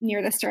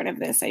near the start of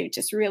this, I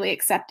just really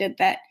accepted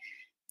that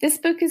this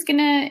book is going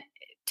to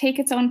take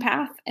its own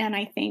path. And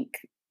I think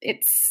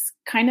it's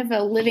kind of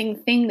a living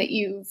thing that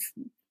you've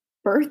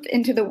birthed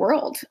into the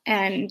world,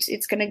 and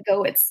it's going to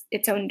go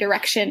its own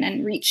direction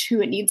and reach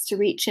who it needs to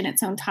reach in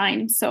its own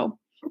time. So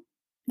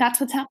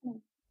that's what's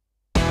happening.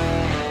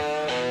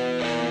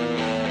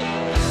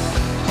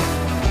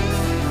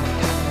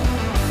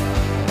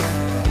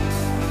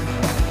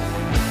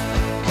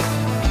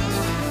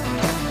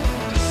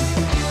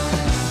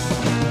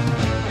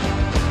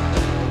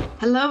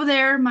 Hello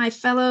there, my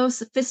fellow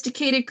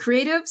sophisticated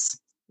creatives.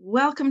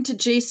 Welcome to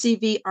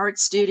JCV Art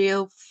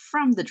Studio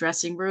from the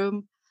dressing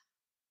room.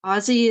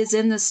 Ozzy is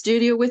in the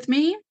studio with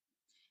me.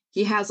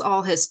 He has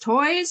all his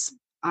toys.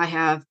 I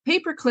have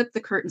paper clipped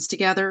the curtains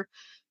together,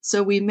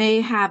 so we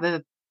may have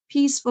a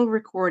peaceful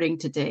recording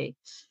today.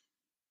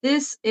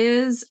 This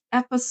is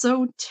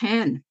episode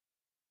 10.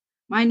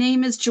 My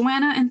name is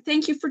Joanna, and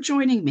thank you for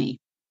joining me.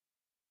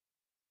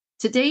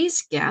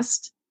 Today's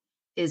guest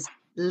is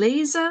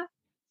Laesa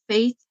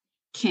Faith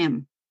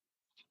Kim.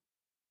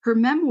 Her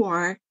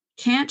memoir,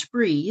 Can't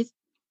Breathe,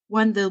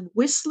 won the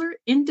Whistler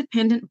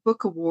Independent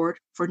Book Award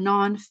for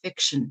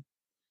Nonfiction,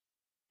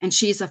 and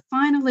she is a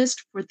finalist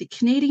for the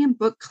Canadian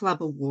Book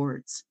Club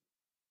Awards.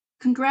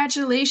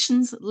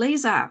 Congratulations,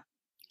 Laesa.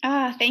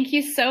 Thank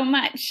you so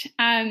much.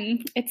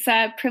 It's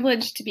a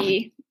privilege to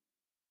be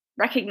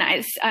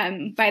recognized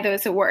by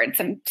those awards.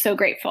 I'm so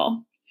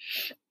grateful.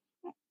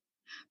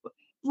 A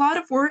lot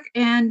of work,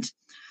 and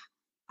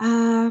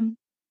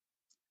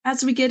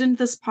as we get into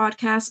this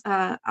podcast,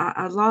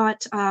 a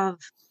lot of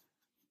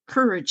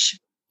courage.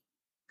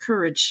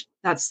 Courage.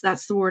 That's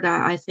the word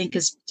I think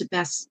is to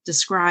best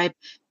describe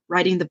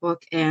writing the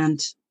book.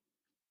 And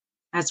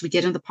as we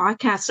get into the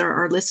podcast,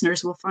 our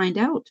listeners will find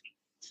out.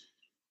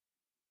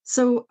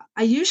 So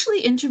I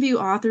usually interview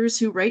authors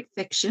who write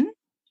fiction,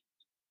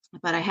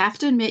 but I have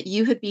to admit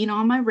you had been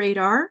on my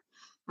radar,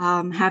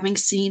 having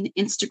seen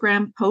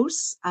Instagram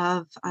posts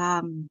of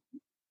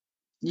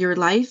your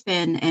life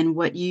and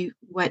what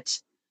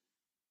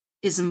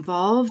is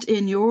involved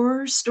in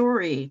your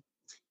story.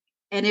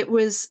 And it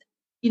was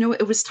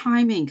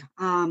timing.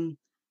 I'm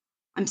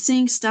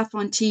seeing stuff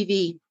on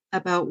TV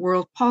about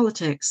world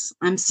politics.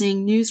 I'm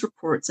seeing news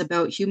reports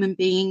about human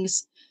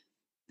beings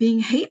being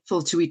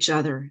hateful to each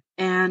other.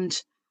 And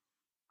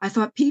I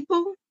thought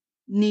people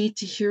need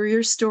to hear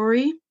your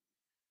story,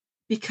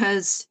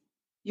 because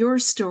your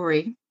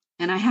story,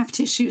 and I have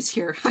tissues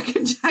here, I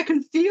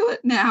can feel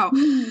it now.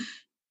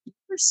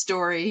 Your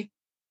story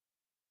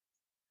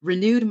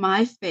renewed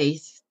my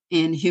faith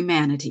in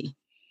humanity.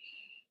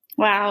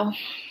 Wow.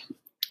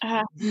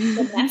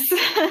 Goodness.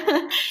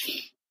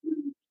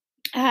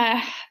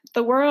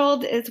 The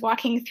world is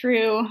walking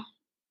through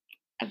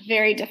a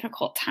very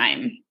difficult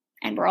time,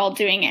 and we're all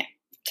doing it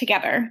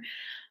together.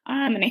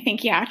 And I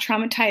think,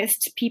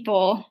 traumatized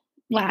people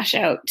lash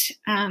out.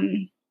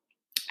 And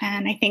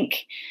I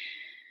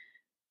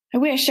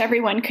wish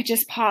everyone could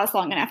just pause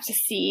long enough to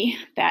see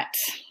that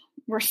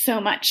we're so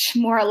much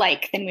more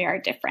alike than we are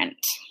different.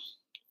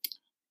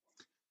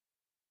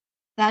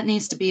 That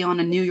needs to be on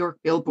a New York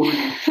billboard.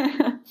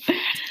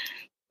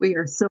 We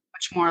are so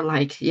much more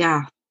alike.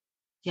 Yeah.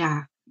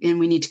 And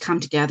we need to come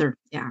together.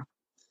 Yeah.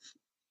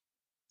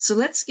 So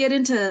let's get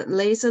into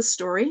Laesa's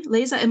story.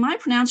 Laesa, am I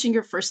pronouncing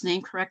your first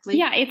name correctly?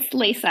 Yeah, it's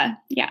Laesa.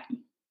 Yeah,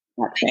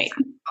 that's right.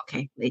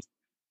 Okay, Laesa.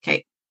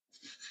 Okay.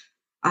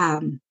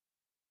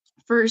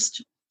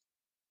 First,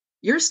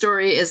 your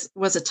story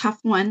was a tough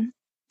one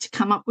to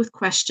come up with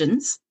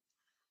questions.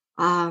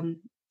 I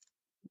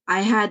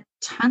had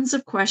tons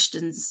of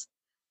questions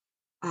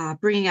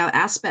bringing out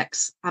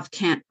aspects of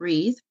Can't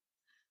Breathe.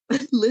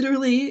 But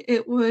literally,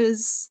 it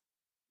was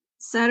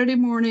Saturday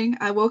morning.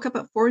 I woke up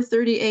at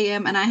 4:30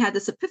 a.m. and I had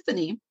this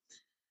epiphany.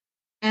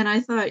 And I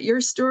thought, your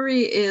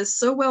story is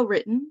so well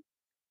written,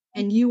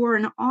 and you are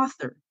an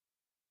author.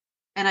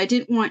 And I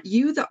didn't want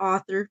you, the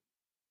author,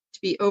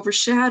 to be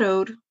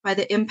overshadowed by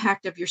the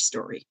impact of your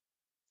story.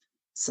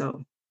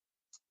 So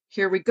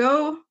here we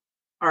go.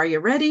 Are you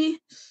ready?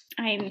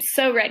 I'm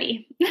so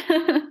ready.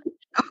 Okay,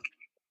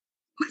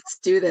 let's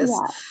do this.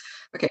 Yeah.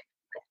 Okay.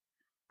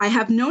 I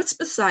have notes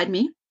beside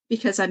me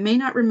because I may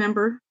not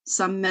remember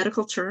some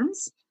medical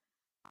terms.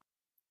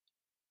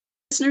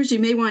 Listeners, you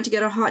may want to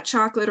get a hot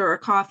chocolate or a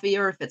coffee,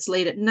 or if it's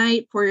late at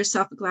night, pour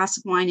yourself a glass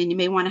of wine, and you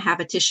may want to have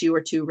a tissue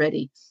or two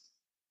ready.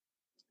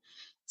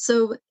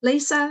 So,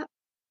 Laesa,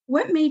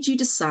 what made you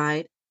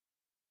decide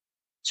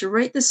to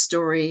write this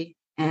story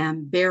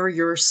and bare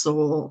your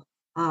soul?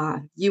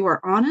 You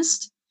are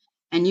honest,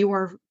 and you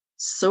are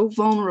so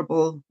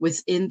vulnerable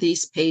within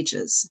these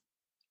pages.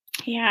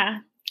 Yeah.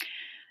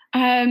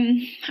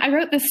 I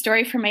wrote this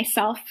story for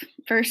myself,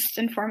 first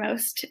and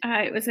foremost.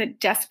 It was a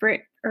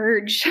desperate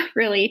urge,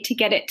 really, to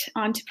get it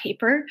onto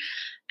paper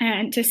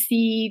and to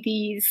see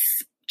these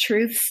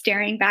truths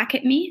staring back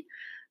at me.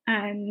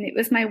 It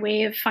was my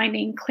way of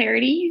finding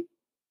clarity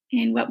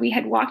in what we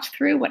had walked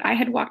through, what I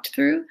had walked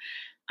through.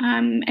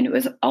 And it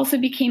was also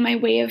became my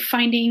way of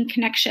finding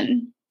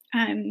connection,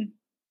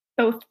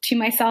 both to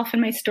myself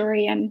and my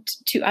story and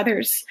to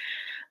others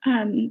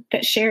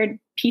that shared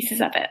pieces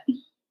of it.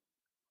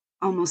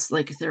 Almost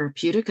like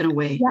therapeutic in a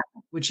way. Yeah.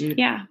 Would you?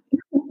 Yeah,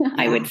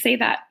 I would say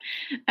that.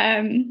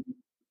 Can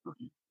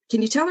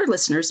you tell our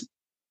listeners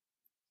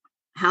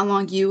how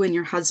long you and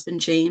your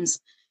husband, James,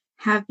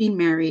 have been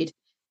married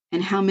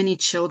and how many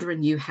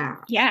children you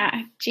have?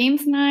 Yeah,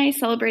 James and I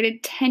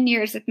celebrated 10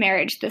 years of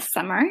marriage this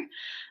summer.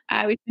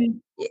 We've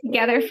been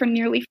together for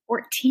nearly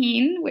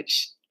 14,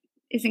 which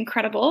is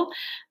incredible.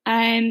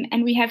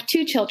 And we have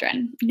 2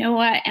 children,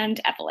 Noah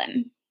and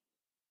Evelyn.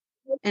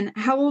 And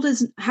how old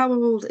is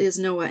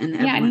Noah and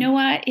Evelyn? Yeah,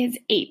 Noah is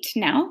 8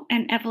 now,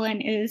 and Evelyn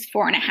is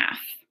 4.5.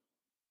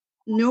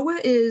 Noah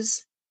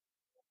is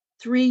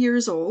 3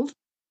 years old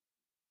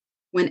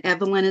when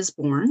Evelyn is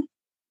born.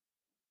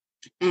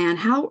 And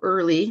how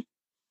early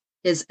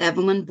is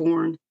Evelyn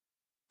born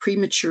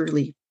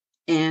prematurely?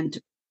 And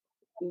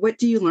what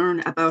do you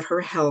learn about her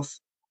health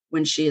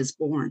when she is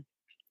born?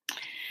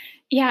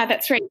 Yeah,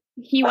 that's right.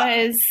 He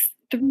was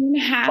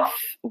 3.5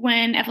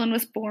 when Evelyn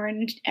was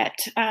born at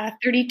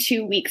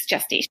 32 weeks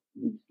gestation.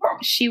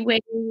 She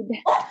weighed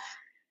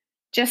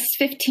just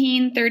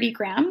 30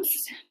 grams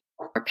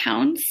or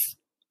pounds.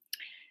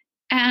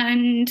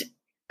 And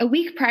a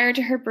week prior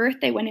to her birth,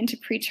 they went into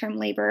preterm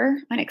labor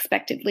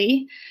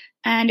unexpectedly.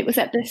 And it was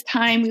at this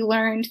time we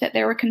learned that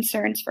there were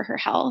concerns for her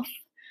health.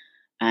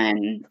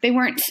 And they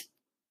weren't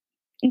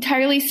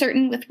entirely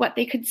certain with what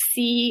they could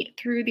see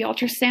through the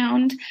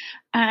ultrasound,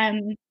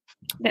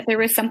 that there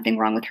was something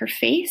wrong with her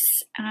face.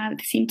 There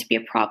seemed to be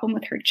a problem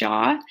with her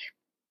jaw.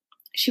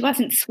 She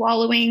wasn't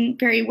swallowing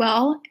very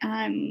well,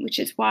 which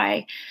is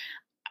why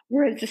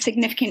there was a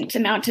significant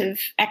amount of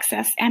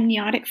excess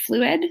amniotic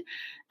fluid,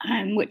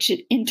 which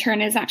in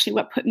turn is actually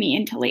what put me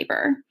into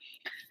labor.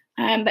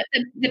 But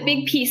the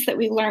big piece that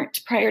we learned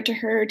prior to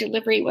her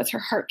delivery was her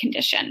heart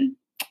condition.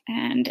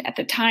 And at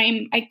the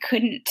time, I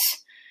couldn't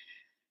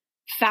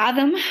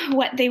fathom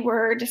what they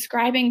were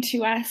describing to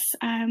us,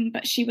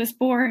 but she was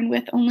born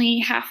with only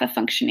half a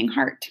functioning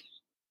heart.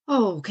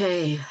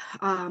 Okay.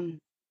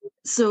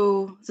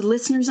 So the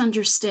listeners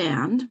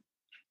understand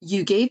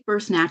you gave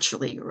birth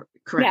naturally,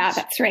 correct? Yeah,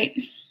 that's right.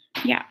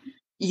 Yeah.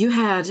 You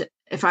had,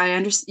 if I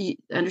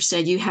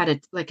understand, you had a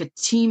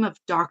team of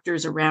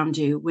doctors around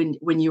you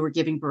when you were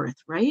giving birth,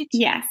 right?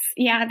 Yes.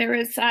 Yeah, there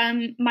was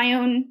my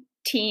own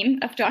team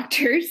of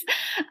doctors,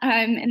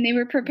 and they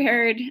were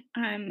prepared.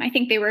 I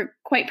think they were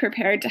quite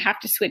prepared to have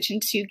to switch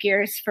into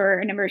gears for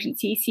an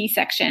emergency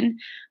C-section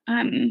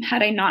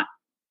had I not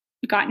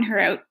gotten her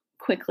out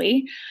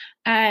quickly.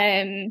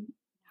 And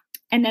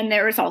then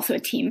there was also a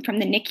team from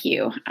the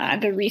NICU,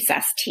 the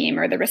resus team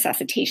or the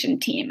resuscitation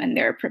team, and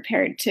they're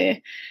prepared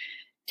to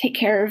take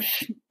care of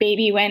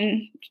baby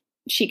when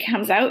she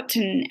comes out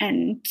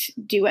and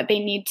do what they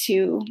need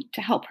to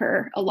help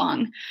her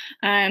along.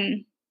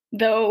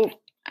 Though,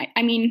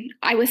 I mean,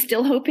 I was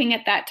still hoping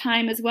at that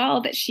time as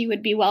well that she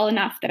would be well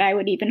enough that I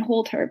would even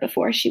hold her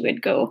before she would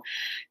go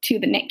to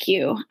the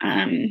NICU.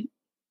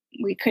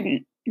 We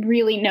couldn't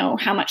really know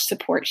how much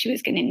support she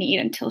was going to need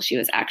until she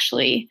was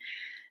actually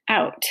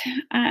out.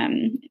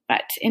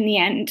 But in the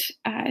end,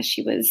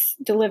 she was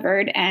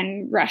delivered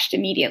and rushed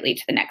immediately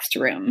to the next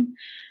room.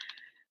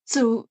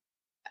 So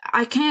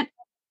I can't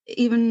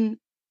even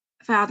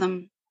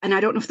fathom, and I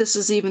don't know if this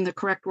is even the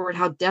correct word,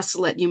 how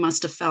desolate you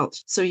must have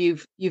felt. So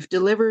you've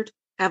delivered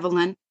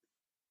Evelyn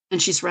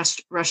and she's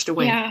rushed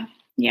away.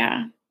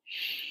 Yeah.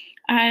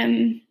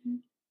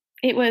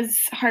 It was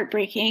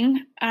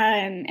heartbreaking.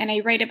 And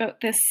I write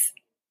about this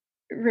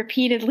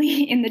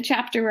repeatedly in the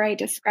chapter where I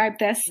describe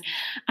this.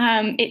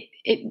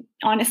 It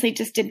honestly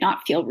just did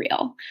not feel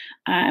real.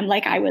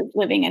 Like I was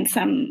living in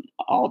some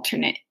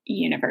alternate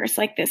universe.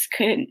 Like this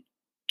couldn't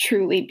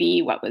truly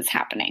be what was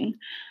happening.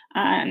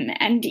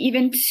 And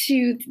even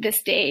to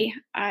this day,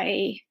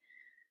 I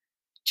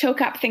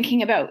choke up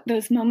thinking about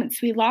those moments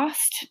we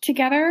lost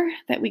together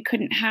that we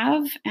couldn't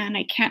have. And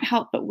I can't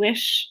help but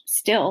wish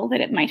still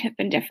that it might have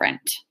been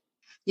different.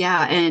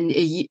 Yeah. And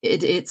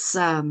it's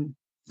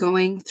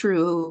going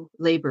through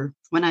labor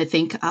when I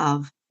think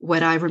of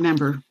what I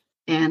remember.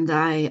 And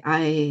I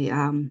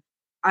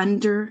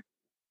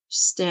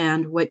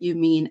understand what you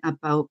mean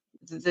about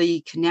the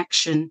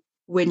connection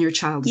when your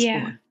child is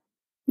born.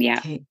 Yeah.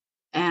 Okay.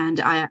 And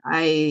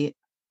I'm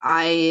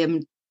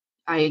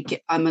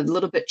a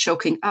little bit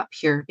choking up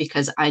here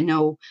because I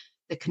know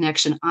the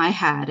connection I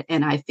had,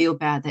 and I feel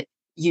bad that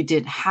you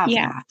didn't have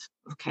that.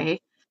 Okay.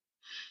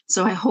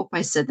 So I hope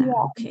I said that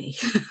okay.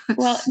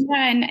 Well,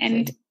 yeah,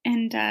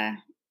 and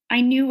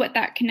I knew what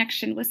that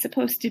connection was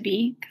supposed to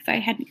be because I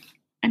had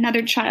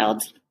another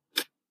child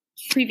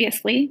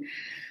previously.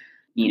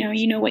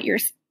 You know what you're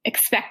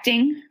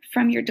expecting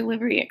from your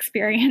delivery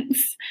experience.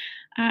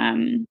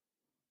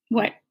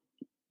 What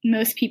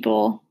most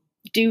people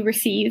do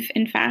receive,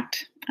 in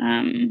fact.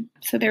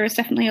 So there was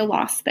definitely a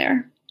loss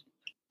there.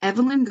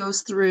 Evelyn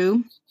goes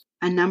through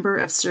a number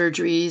of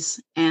surgeries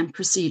and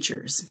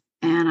procedures,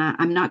 and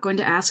I'm not going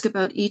to ask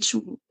about each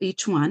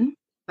one,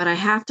 but I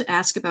have to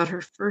ask about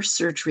her first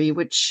surgery,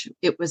 which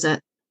it was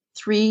at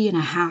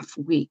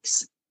 3.5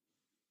 weeks.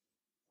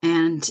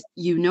 And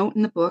you note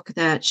in the book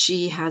that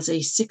she has a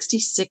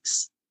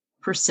 66%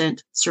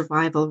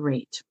 survival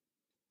rate.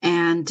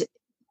 And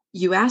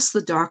you ask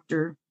the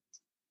doctor,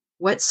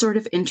 what sort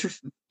of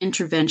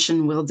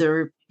intervention will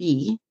there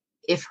be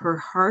if her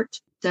heart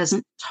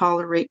doesn't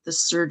tolerate the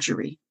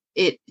surgery?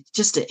 It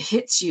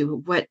hits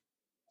you,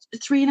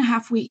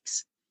 3.5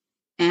 weeks,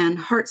 and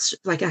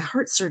like a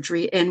heart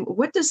surgery. And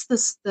what does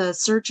the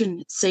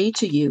surgeon say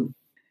to you?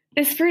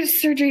 This first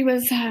surgery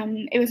was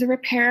it was a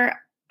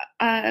repair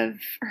of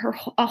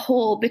a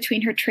hole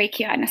between her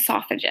trachea and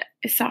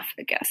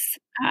esophagus.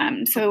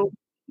 So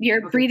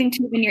your breathing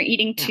tube and your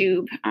eating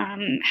tube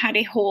had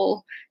a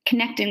hole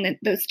connecting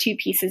those two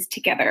pieces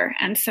together,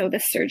 and so the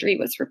surgery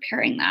was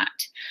repairing that.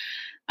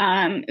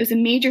 It was a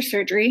major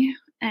surgery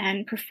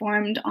and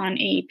performed on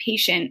a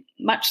patient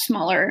much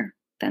smaller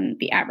than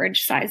the average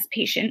size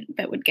patient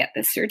that would get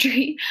this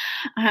surgery,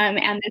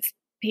 and this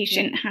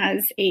patient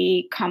has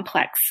a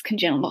complex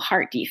congenital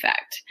heart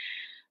defect.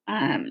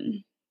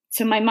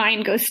 So my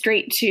mind goes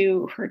straight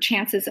to her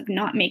chances of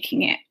not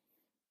making it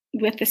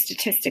with the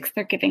statistics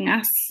they're giving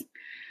us.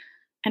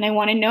 And I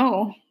want to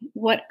know,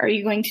 what are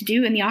you going to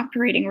do in the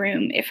operating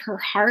room if her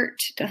heart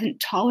doesn't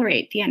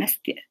tolerate the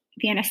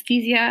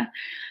anesthesia?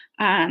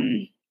 I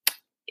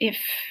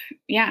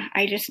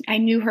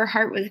knew her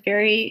heart was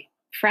very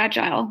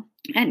fragile,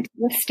 and to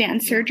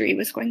withstand surgery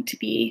was going to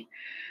be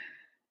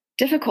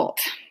difficult.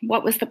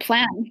 What was the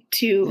plan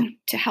to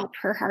help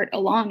her heart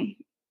along?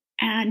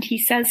 And he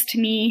says to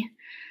me,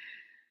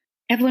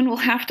 Evelyn will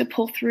have to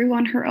pull through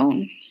on her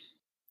own.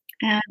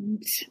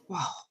 And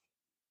wow.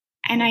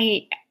 And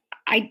I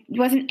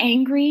wasn't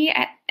angry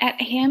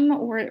at him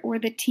or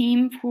the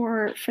team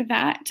for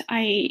that.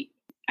 I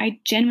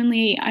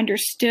genuinely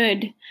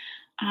understood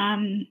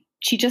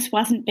she just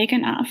wasn't big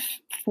enough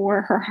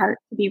for her heart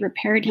to be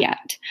repaired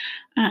yet.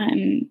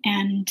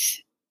 And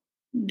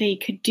they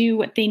could do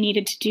what they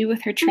needed to do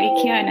with her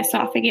trachea and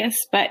esophagus,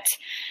 but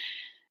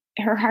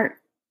her heart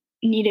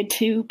needed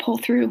to pull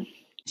through.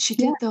 She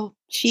did, though.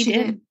 She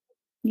did.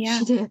 Yeah.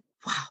 She did.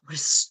 Wow, what a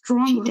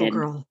strong little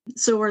girl.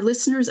 So our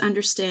listeners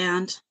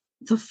understand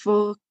the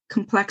full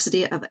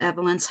complexity of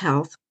Evelyn's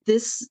health.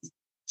 This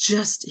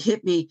just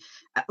hit me.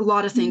 A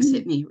lot of things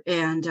hit me.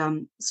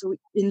 And so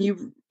in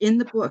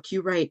the book,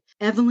 you write,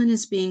 Evelyn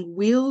is being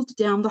wheeled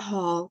down the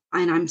hall,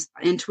 and I'm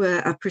into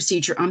a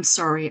procedure. I'm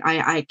sorry.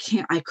 I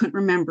couldn't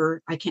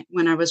remember.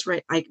 When I was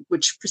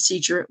which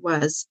procedure it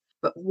was.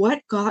 But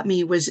what got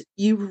me was,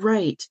 you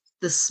write,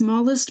 the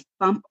smallest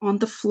bump on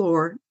the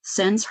floor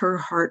sends her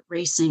heart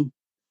racing.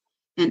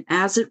 And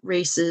as it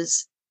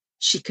races,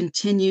 she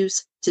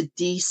continues to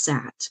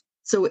desat.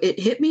 So it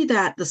hit me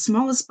that the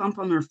smallest bump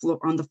on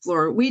the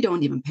floor, we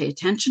don't even pay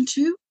attention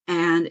to,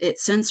 and it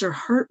sends her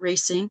heart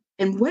racing.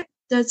 And what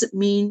does it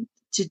mean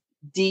to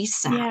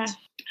desat?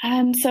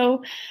 Yeah.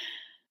 So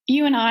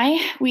you and I,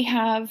 we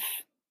have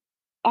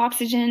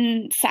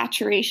oxygen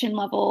saturation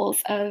levels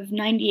of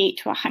 98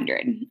 to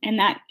 100, and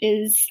that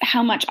is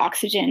how much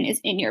oxygen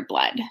is in your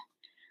blood.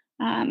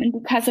 And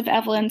because of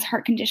Evelyn's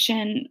heart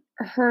condition,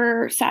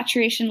 her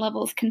saturation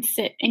levels can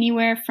sit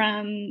anywhere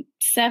from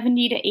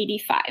 70 to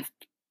 85.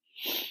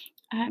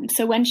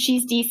 So when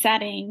she's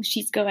desatting,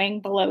 she's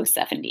going below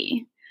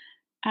 70,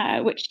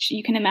 which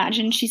you can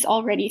imagine she's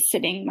already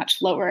sitting much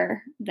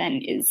lower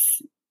than is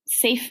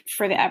safe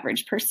for the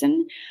average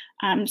person.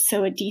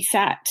 So a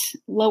desat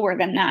lower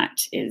than that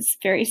is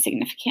very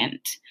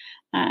significant.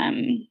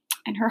 And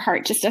her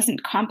heart just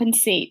doesn't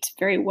compensate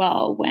very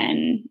well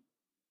when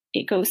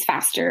it goes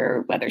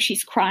faster, whether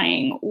she's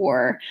crying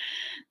or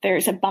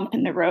there's a bump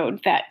in the road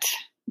that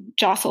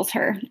jostles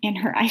her in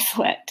her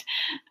isolate.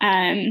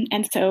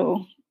 And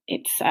so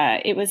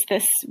it was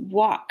this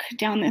walk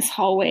down this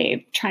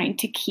hallway trying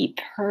to keep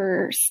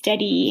her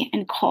steady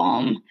and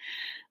calm,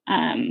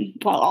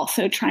 while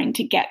also trying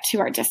to get to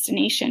our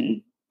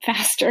destination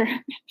faster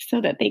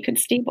so that they could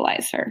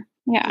stabilize her.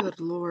 Yeah.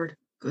 Good Lord.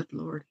 Good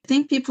Lord. I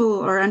think people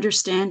are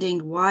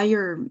understanding why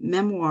your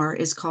memoir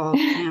is called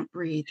Can't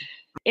Breathe.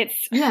 It's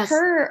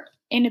her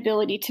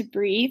inability to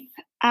breathe.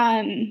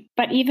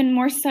 But even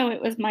more so,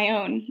 it was my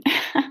own,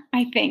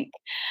 I think.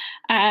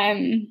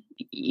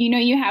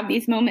 You have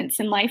these moments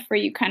in life where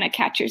you kind of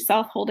catch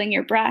yourself holding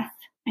your breath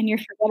and you're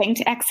forgetting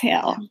to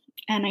exhale.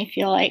 And I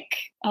feel like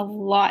a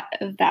lot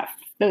of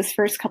those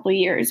first couple of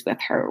years with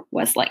her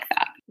was like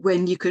that.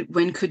 When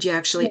could you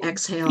actually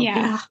exhale?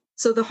 Yeah.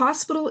 So the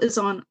hospital is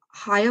on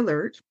high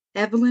alert.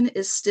 Evelyn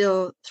is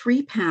still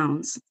 3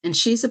 pounds, and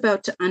she's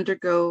about to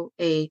undergo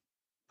a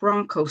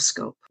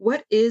bronchoscope.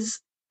 What is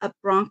a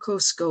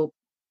bronchoscope,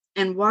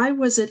 and why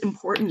was it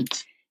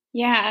important?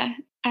 Yeah.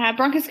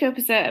 Bronchoscope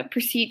is a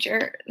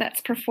procedure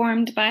that's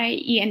performed by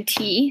ENT,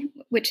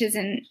 which is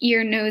an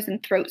ear, nose,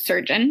 and throat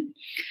surgeon.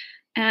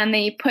 And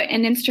they put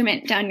an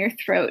instrument down your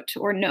throat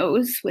or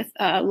nose with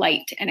a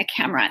light and a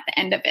camera at the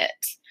end of it.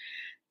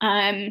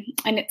 And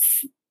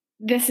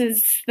this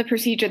is the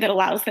procedure that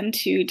allows them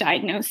to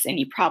diagnose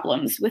any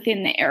problems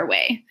within the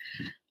airway.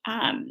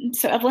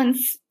 So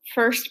Evelyn's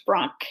first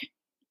bronch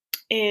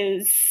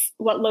is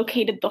what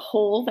located the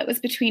hole that was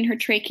between her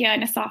trachea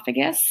and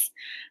esophagus,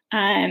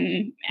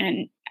 and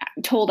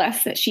told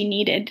us that she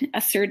needed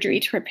a surgery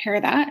to repair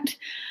that.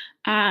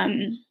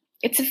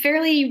 It's a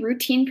fairly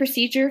routine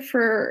procedure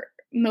for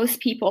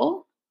most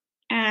people,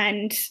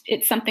 and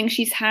it's something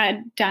she's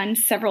had done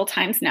several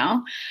times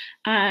now.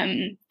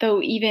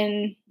 Though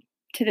even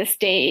to this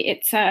day,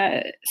 it's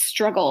a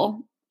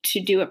struggle to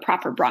do a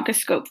proper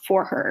bronchoscope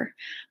for her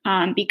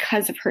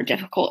because of her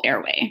difficult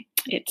airway.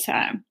 It's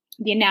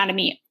the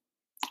anatomy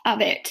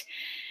of it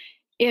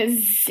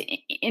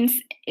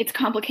it's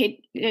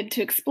complicated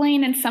to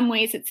explain. In some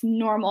ways, it's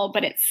normal,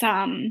 but it's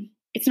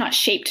not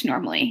shaped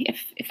normally.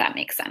 If that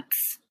makes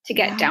sense. To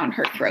get down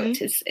her throat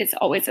is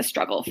always a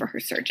struggle for her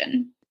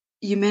surgeon.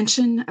 You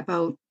mentioned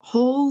about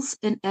holes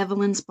in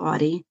Evelyn's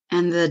body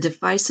and the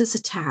devices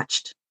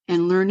attached,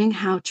 and learning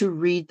how to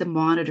read the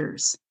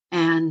monitors.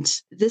 And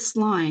this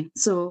line,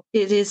 so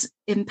it is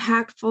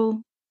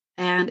impactful,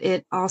 and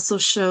it also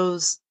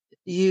shows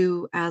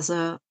you as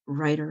a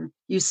writer.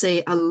 You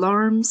say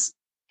alarms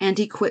and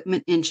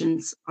equipment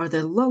engines are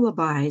the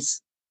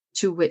lullabies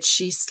to which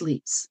she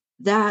sleeps.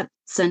 That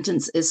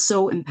sentence is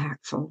so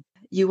impactful.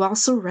 You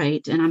also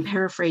write, and I'm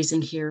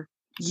paraphrasing here,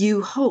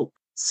 you hope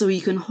so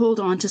you can hold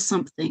on to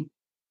something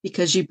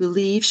because you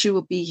believe she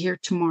will be here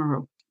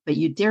tomorrow, but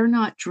you dare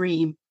not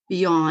dream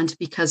beyond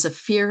because of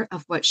fear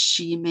of what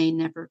she may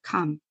never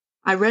come.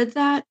 I read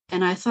that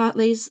and I thought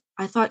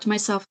to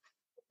myself,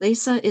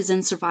 Laesa is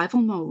in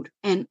survival mode.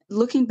 And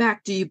looking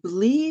back, do you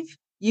believe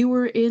you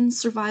were in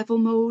survival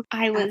mode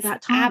I was at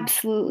that time?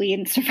 Absolutely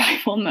in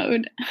survival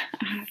mode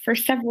for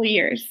several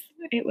years.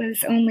 It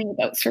was only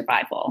about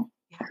survival.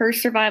 Her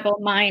survival,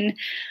 mine,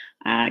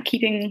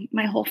 keeping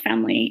my whole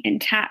family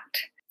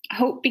intact.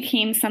 Hope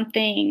became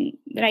something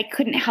that I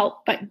couldn't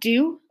help but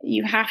do.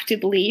 You have to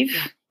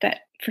believe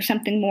that for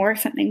something more,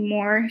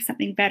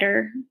 something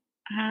better.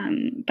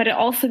 But it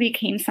also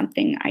became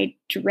something I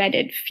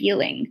dreaded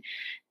feeling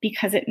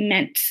because it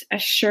meant a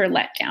sure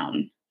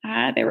letdown.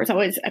 There was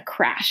always a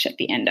crash at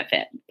the end of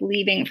it,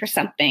 believing for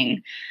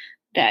something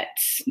that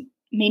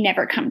may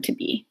never come to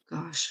be.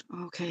 Gosh,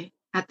 okay.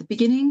 At the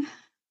beginning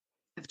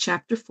of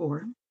chapter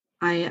 4,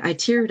 I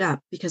teared up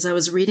because I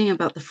was reading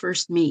about the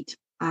first meet.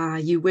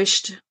 You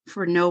wished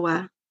for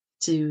Noah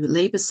to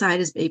lay beside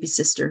his baby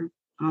sister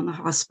on the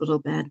hospital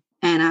bed.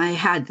 And I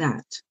had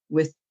that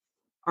with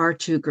our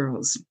two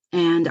girls.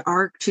 And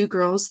our two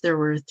girls, they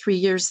were 3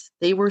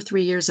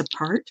 years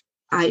apart.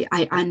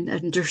 I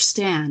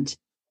understand,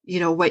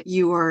 what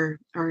you are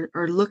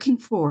looking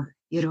for,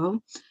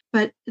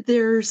 but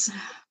there's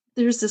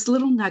this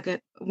little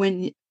nugget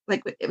when,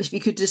 like, if you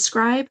could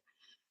describe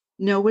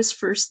Noah's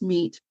first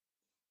meet,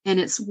 and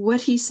it's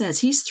what he says.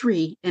 He's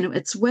 3, and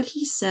it's what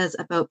he says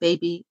about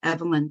baby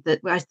Evelyn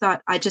that I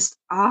thought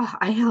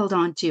I held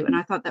on to, and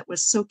I thought that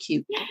was so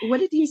cute. What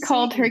did he say?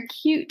 Called her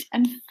cute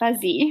and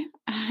fuzzy,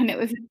 and it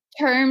was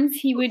terms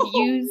he would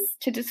use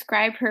to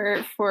describe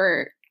her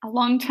for a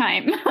long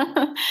time.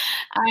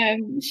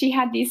 She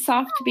had these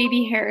soft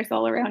baby hairs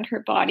all around her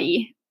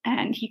body,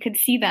 and he could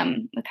see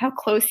them with how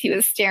close he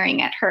was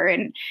staring at her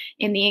in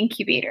the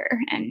incubator.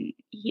 And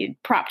he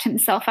had propped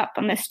himself up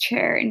on this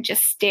chair and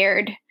just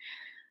stared.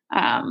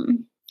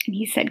 And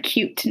he said,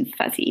 cute and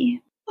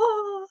fuzzy.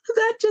 Oh,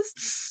 that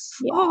just,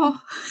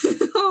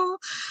 oh.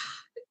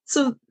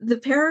 So the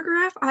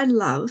paragraph I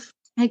love,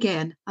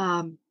 again,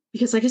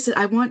 because like I said,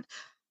 I want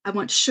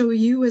to show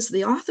you as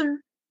the author.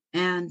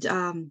 And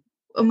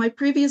on my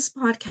previous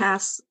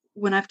podcasts,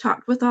 when I've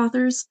talked with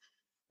authors,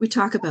 we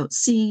talk about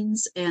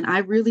scenes, and I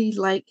really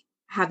like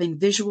having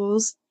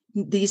visuals.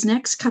 These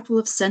next couple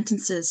of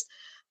sentences,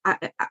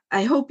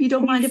 I hope you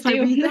don't mind if I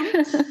read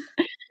them.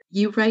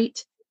 You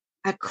write,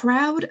 a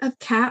crowd of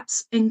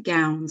caps and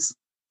gowns,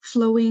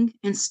 flowing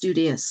and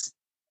studious,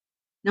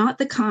 not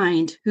the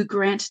kind who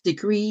grant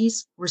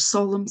degrees or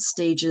solemn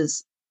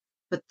stages,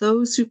 but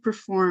those who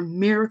perform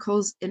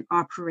miracles in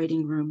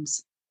operating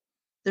rooms.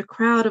 The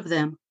crowd of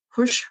them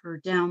push her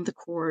down the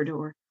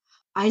corridor.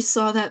 I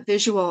saw that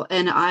visual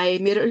and I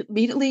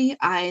immediately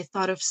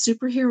thought of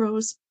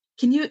superheroes.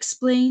 Can you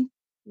explain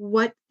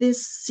what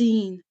this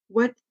scene,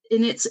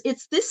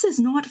 this is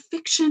not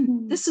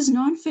fiction. This is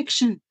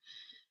nonfiction.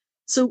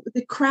 So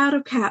the crowd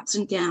of caps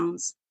and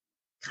gowns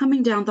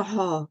coming down the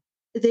hall,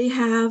 they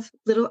have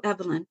little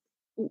Evelyn.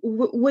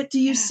 What do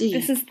you see?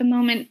 This is the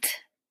moment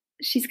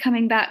she's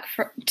coming back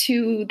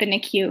to the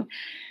NICU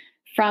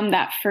from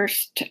that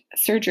first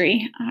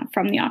surgery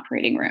from the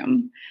operating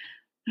room.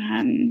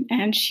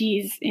 And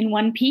she's in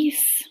one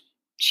piece.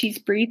 She's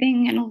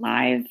breathing and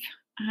alive.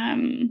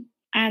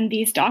 And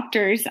these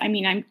doctors, I'm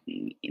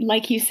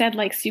like you said,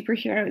 like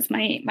superheroes.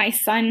 My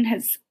son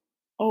has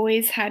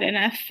always had an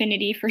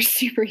affinity for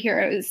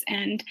superheroes,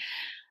 and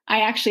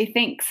I actually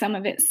think some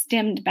of it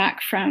stemmed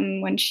back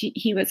from when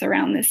he was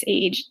around this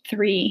age,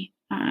 3,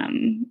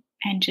 and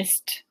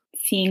just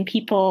seeing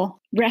people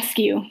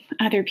rescue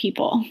other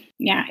people.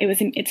 Yeah,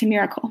 it's a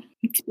miracle.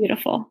 It's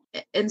beautiful.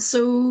 And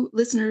so,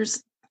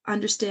 listeners,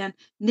 understand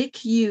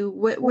NICU.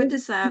 What Of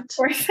is that?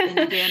 course. And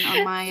again,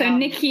 on my So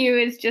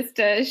NICU is just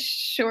a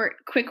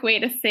short, quick way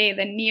to say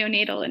the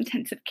neonatal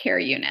intensive care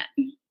unit,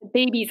 the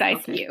baby's okay,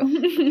 okay.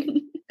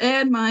 ICU.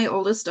 And my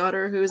oldest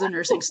daughter, who is a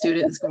nursing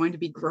student, is going to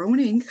be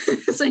groaning,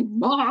 saying,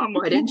 "Mom,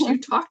 why didn't you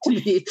talk to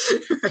me?"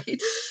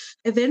 Right?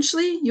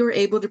 Eventually, you were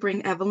able to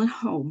bring Evelyn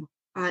home.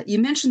 You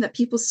mentioned that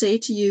people say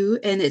to you,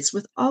 and it's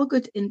with all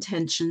good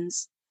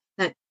intentions,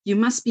 that you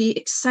must be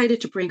excited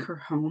to bring her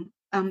home.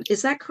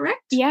 Is that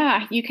correct?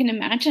 Yeah, you can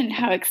imagine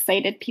how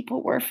excited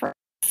people were for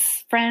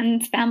us,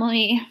 friends,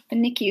 family, the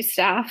NICU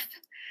staff.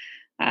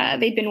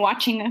 They'd been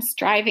watching us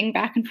driving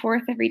back and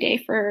forth every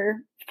day for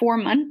 4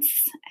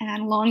 months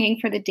and longing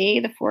for the day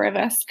the four of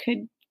us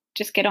could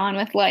just get on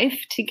with life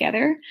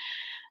together.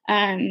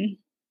 Um,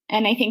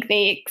 and I think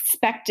they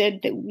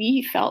expected that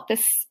we felt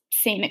this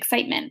same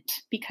excitement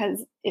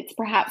because it's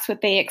perhaps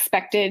what they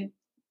expected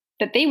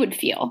that they would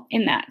feel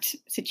in that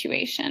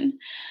situation.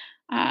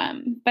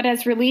 But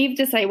as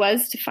relieved as I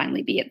was to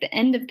finally be at the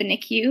end of the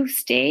NICU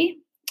stay,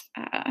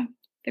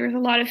 there was a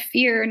lot of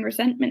fear and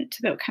resentment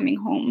about coming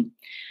home.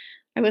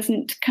 I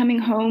wasn't coming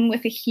home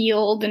with a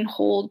healed and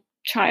whole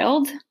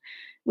child,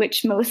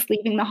 which most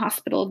leaving the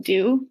hospital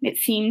do, it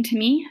seemed to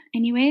me,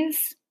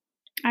 anyways.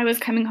 I was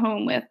coming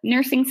home with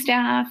nursing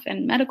staff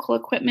and medical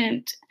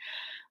equipment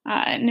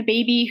and a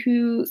baby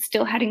who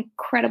still had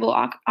incredible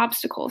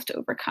obstacles to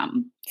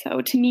overcome.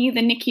 So to me,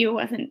 the NICU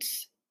wasn't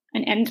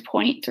an end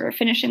point or a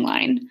finishing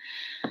line.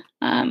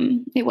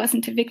 It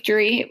wasn't a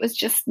victory. It was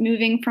just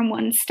moving from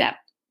one step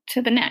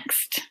to the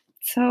next.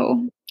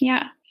 So,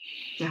 yeah.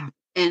 Yeah.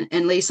 And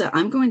Laesa,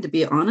 I'm going to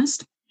be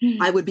honest.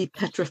 I would be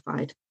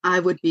petrified. I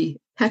would be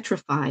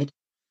petrified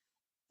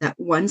that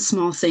one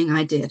small thing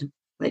I did,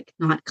 like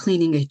not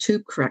cleaning a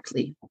tube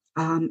correctly,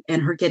 and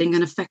her getting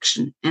an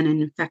infection,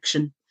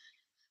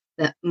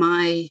 that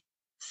my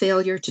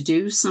failure to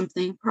do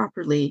something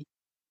properly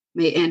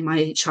may end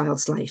my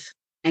child's life.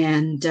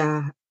 And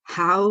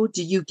how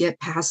do you get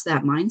past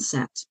that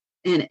mindset?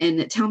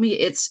 And tell me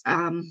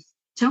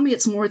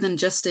it's more than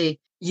just a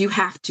you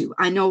have to.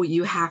 I know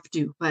you have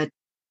to, but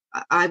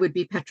I would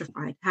be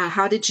petrified.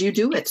 How did you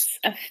do it? It's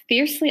a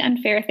fiercely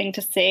unfair thing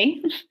to say,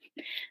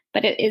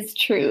 but it is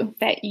true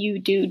that you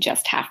do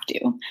just have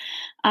to.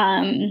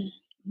 I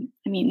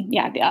mean,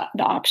 yeah,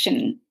 the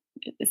option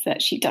is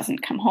that she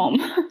doesn't come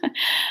home.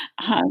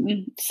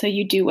 So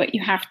you do what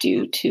you have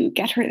to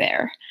get her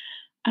there.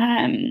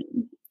 And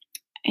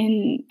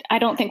I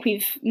don't think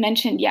we've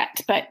mentioned yet,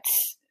 but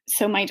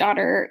so my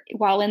daughter,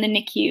 while in the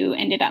NICU,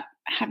 ended up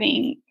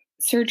having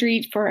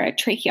surgery for a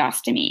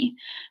tracheostomy,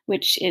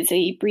 which is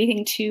a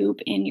breathing tube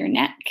in your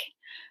neck.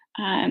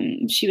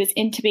 She was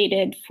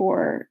intubated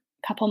for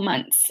a couple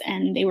months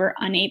and they were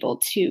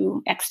unable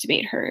to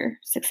extubate her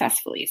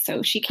successfully.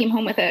 So she came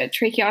home with a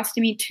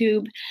tracheostomy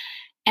tube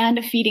and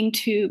a feeding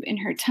tube in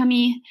her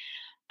tummy.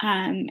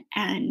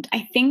 And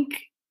I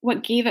think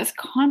what gave us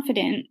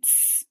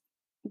confidence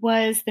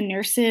was the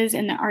nurses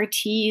and the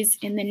RTs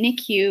in the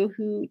NICU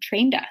who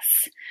trained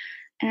us.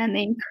 And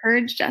they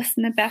encouraged us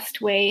in the best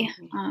way.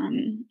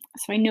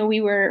 So I know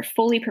we were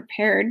fully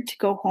prepared to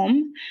go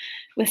home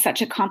with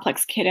such a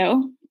complex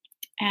kiddo.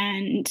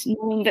 And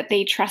knowing that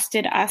they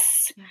trusted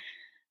us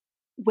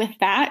with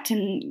that,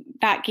 and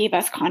that gave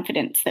us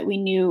confidence that we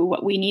knew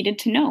what we needed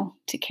to know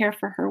to care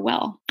for her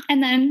well.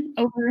 And then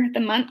over the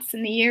months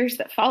and the years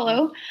that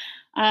follow,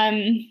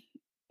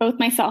 both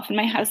myself and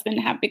my husband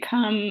have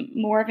become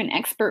more of an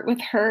expert with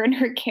her and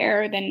her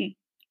care than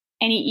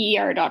any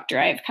ER doctor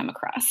I've come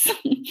across.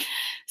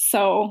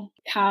 So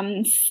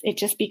it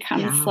just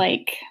becomes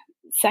like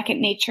second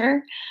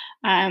nature,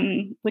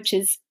 which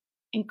is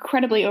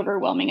incredibly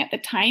overwhelming at the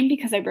time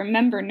because I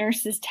remember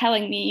nurses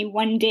telling me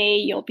one day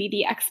you'll be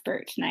the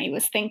expert. And I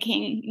was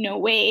thinking, no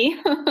way.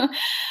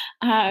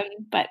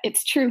 But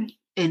it's true.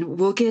 And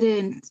we'll get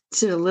into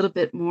a little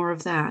bit more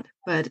of that.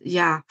 But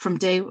yeah,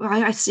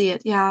 I see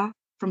it. Yeah.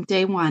 From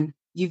day one,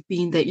 you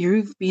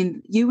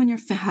and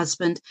your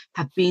husband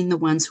have been the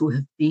ones who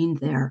have been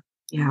there.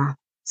 Yeah.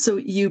 So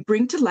you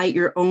bring to light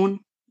your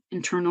own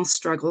internal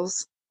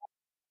struggles.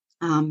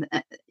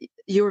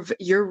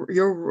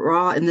 You're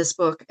raw in this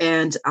book,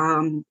 and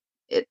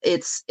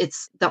it's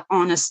the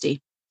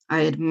honesty.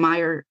 I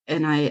admire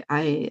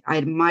I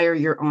admire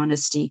your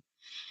honesty.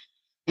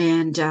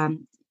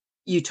 And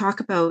you talk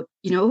about,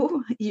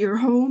 you're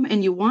home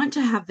and you want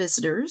to have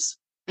visitors,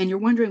 and you're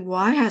wondering,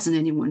 why hasn't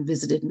anyone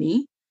visited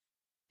me?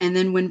 And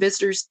then when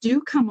visitors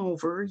do come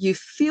over, you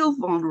feel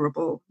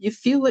vulnerable, you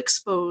feel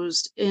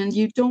exposed, and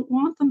you don't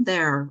want them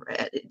there.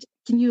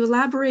 Can you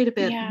elaborate a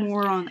bit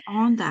more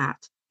on that?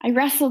 I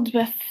wrestled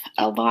with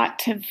a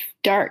lot of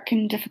dark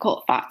and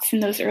difficult thoughts in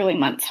those early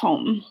months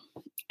home.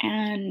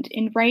 And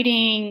in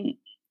writing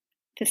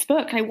this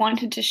book, I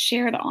wanted to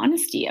share the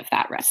honesty of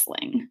that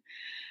wrestling.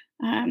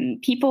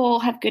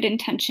 People have good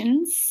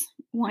intentions,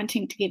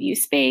 wanting to give you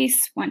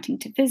space, wanting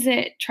to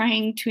visit,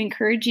 trying to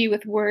encourage you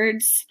with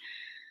words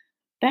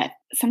that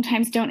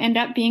sometimes don't end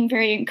up being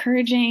very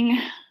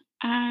encouraging.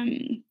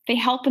 They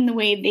help in the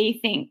way they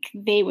think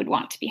they would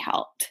want to be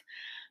helped.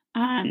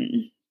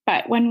 But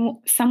But when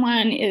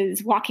someone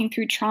is walking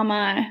through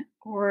trauma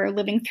or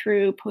living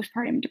through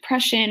postpartum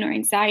depression or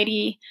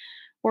anxiety,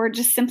 or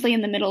just simply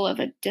in the middle of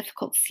a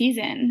difficult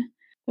season,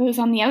 those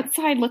on the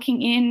outside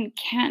looking in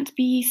can't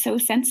be so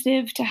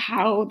sensitive to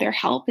how their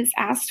help is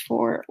asked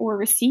for or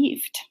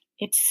received.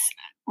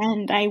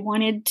 And I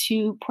wanted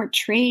to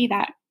portray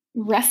that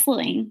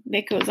wrestling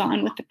that goes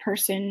on with the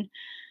person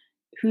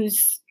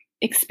who's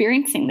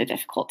experiencing the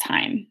difficult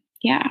time.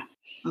 Yeah.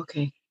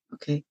 Okay.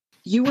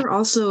 You were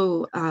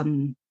also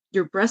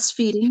you're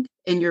breastfeeding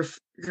and you're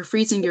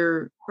freezing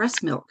your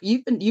breast milk.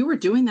 You were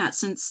doing that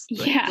since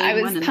day I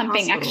was one in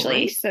pumping the hospital,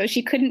 actually. right? So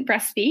she couldn't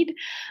breastfeed.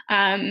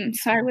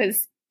 So I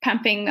was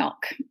pumping milk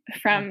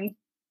from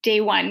day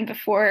one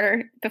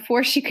before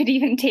she could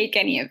even take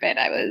any of it.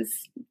 I was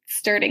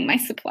starting my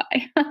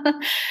supply.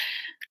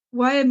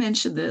 Why I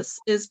mention this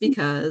is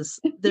because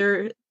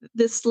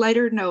this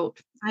lighter note.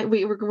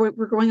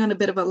 We're going on a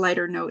bit of a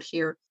lighter note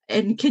here.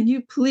 And can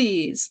you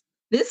please?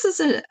 This is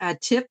a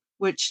tip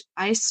which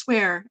I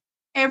swear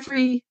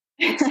every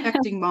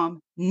expecting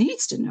mom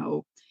needs to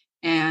know.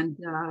 And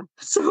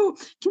so,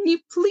 can you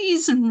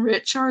please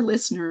enrich our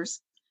listeners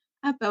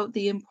about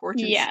the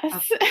importance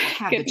of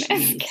cabbage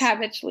leaves?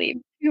 Cabbage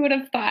leaves. Who would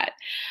have thought?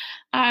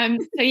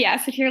 So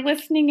yes, if you're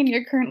listening and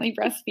you're currently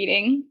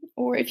breastfeeding,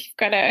 or if you've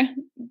got a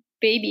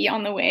baby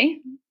on the way,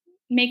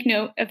 make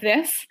note of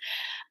this.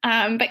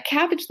 But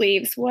cabbage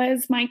leaves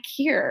was my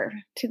cure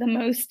to the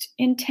most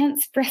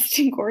intense breast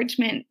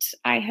engorgement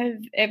I have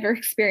ever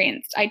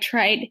experienced. I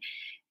tried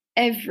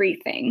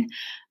everything.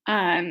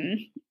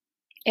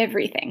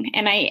 Everything.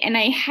 And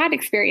I had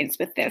experience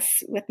with this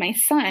with my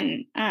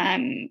son.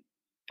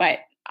 But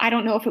I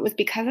don't know if it was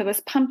because I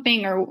was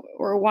pumping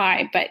or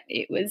why, but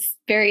it was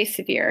very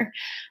severe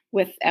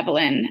with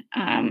Evelyn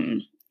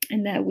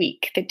in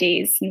the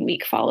days and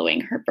week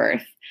following her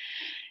birth.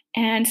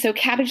 And so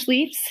cabbage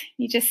leaves,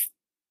 you just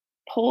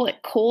pull it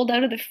cold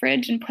out of the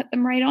fridge and put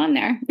them right on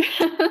there.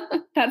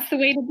 That's the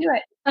way to do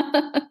it.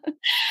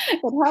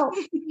 It helps.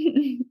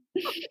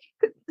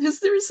 Because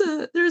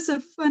there's a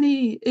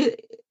funny,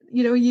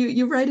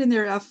 you write in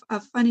there a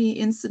funny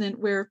incident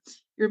where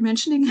you're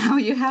mentioning how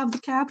you have the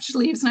cabbage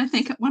leaves, and I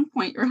think at one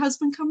point your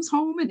husband comes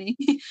home and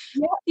he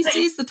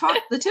sees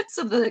the tips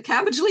of the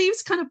cabbage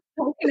leaves kind of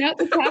poking out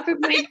the top of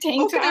my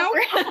tank top.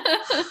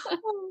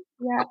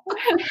 Yeah.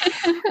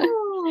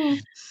 Oh.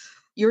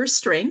 Your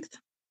strength,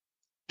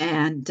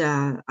 and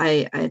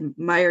I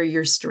admire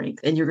your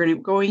strength, and you're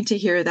going to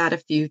hear that a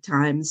few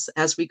times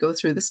as we go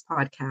through this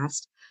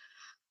podcast.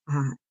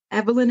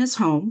 Evelyn is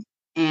home,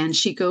 and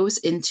she goes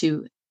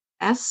into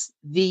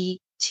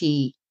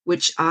SVT,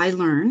 which I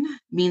learn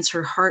means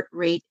her heart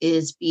rate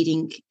is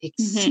beating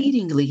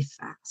exceedingly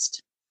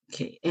fast.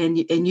 Okay, and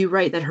you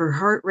write that her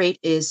heart rate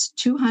is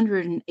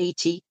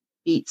 280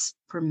 beats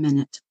per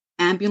minute.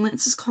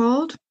 Ambulance is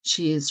called.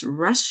 She is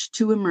rushed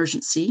to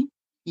emergency.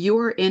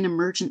 You're in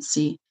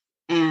emergency,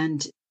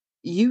 and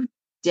you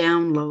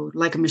download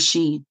like a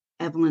machine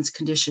Evelyn's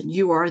condition.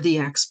 You are the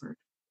expert.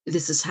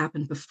 This has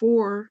happened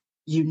before.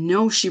 You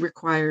know she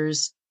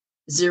requires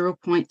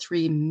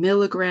 0.3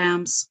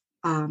 milligrams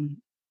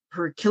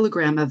per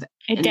kilogram of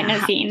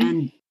adenosine.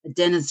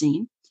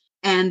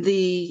 And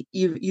you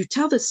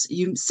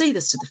say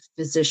this to the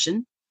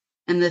physician,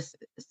 and the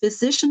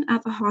physician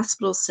at the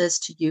hospital says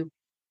to you,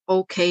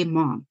 "Okay,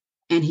 mom,"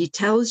 and he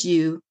tells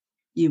you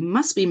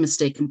must be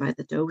mistaken by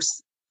the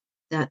dose,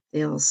 that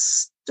they'll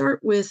start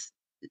with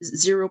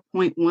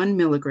 0.1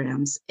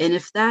 milligrams, and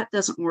if that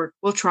doesn't work,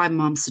 we'll try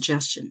mom's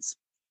suggestion.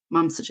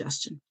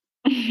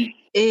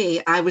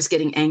 I was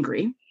getting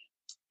angry,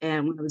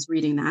 and when I was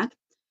reading that,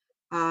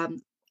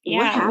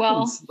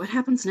 what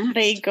happens next?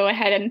 They go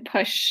ahead and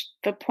push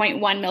the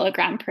 0.1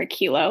 milligram per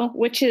kilo,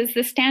 which is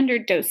the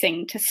standard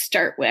dosing to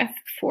start with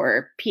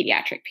for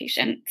pediatric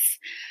patients.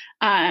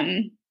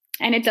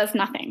 And it does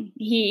nothing.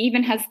 He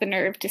even has the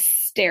nerve to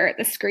stare at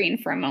the screen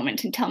for a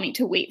moment and tell me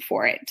to wait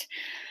for it.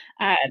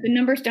 The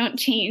numbers don't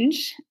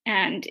change,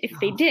 and if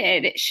they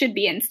did, it should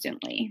be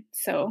instantly.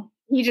 So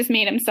he just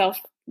made himself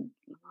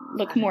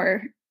look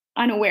more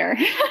unaware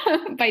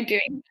by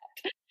doing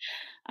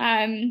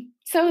that.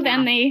 So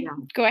then they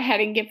go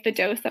ahead and give the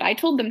dose that I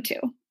told them to,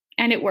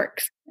 and it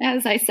works,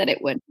 as I said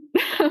it would.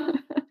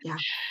 Yeah.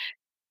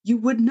 You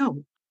would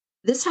know.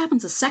 This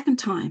happens a second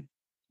time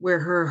where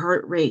her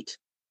heart rate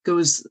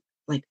goes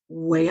like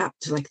way up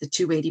to like the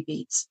 280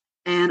 beats.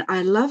 And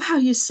I love how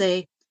you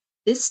say,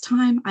 "This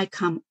time I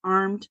come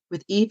armed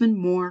with even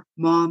more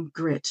mom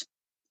grit.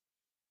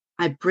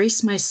 I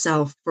brace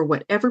myself for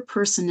whatever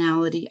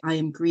personality I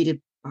am greeted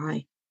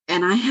by."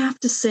 And I have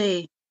to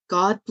say,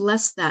 God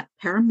bless that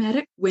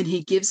paramedic when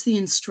he gives the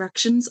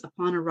instructions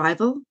upon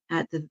arrival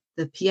at the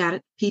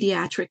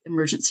pediatric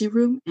emergency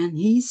room, and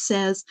he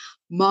says,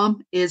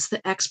 "Mom is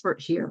the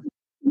expert here."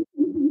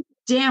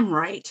 Damn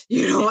right.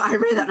 I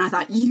read that and I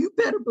thought, you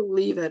better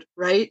believe it,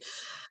 right?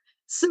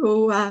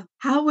 So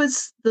how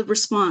was the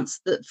response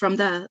from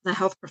the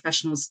health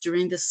professionals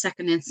during this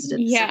second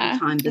incident? Yeah. Second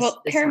time this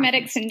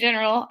paramedics happens? in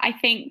general, I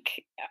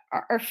think,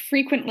 are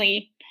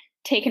frequently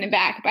taken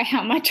aback by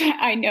how much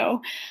I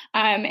know.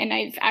 And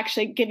I've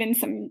actually given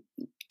some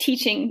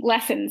teaching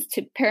lessons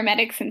to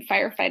paramedics and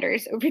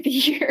firefighters over the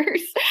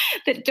years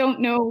that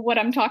don't know what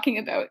I'm talking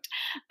about.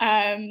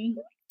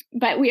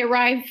 But we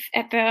arrive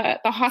at the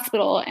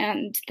hospital,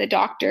 and the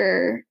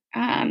doctor,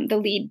 the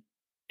lead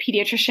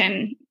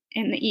pediatrician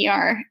in the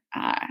ER,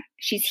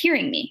 she's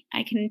hearing me.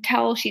 I can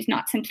tell she's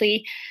not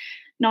simply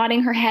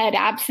nodding her head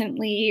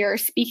absently or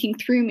speaking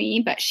through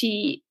me, but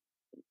she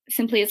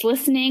simply is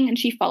listening, and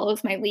she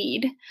follows my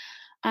lead.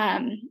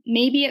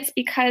 Maybe it's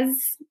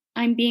because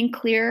I'm being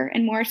clear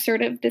and more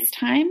assertive this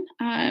time,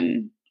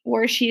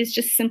 or she is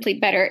just simply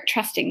better at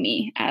trusting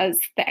me as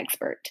the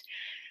expert.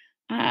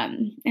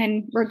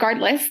 And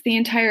regardless, the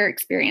entire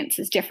experience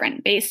is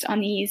different based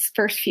on these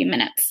first few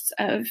minutes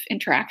of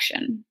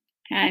interaction.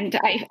 And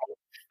I,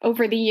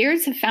 over the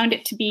years, have found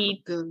it to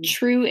be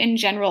true in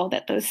general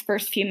that those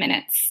first few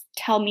minutes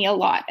tell me a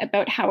lot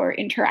about how our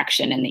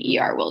interaction in the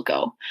ER will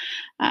go.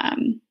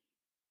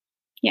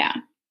 Yeah.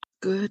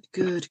 Good.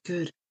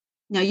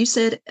 Now, you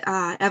said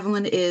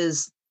Evelyn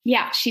is...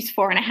 Yeah, she's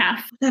 4.5.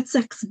 That's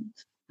excellent.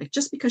 Like,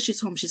 just because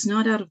she's home, she's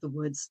not out of the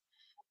woods.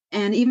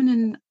 And even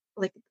in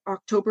like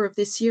October of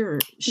this year,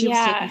 she was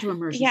taken to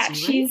emergency. Yeah,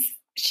 right?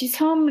 she's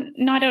home,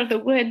 not out of the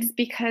woods,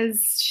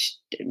 because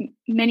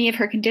many of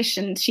her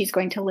conditions she's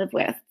going to live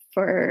with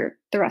for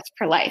the rest of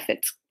her life.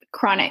 It's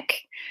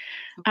chronic.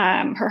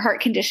 Her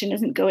heart condition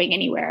isn't going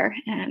anywhere,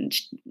 and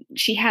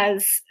she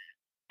has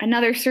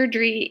another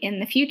surgery in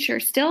the future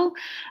still.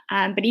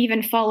 But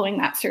even following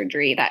that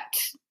surgery, that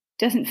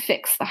doesn't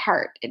fix the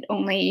heart. It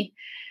only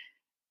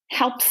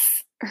helps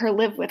her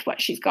live with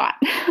what she's got,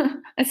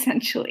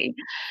 essentially.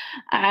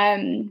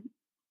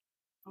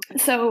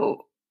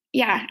 So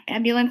yeah,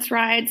 ambulance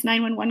rides,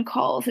 911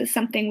 calls is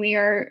something we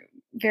are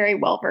very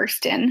well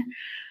versed in.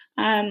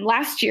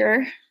 Last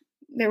year,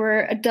 there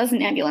were 12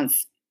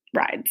 ambulance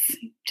rides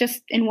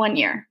just in 1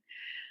 year.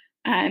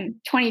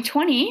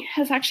 2020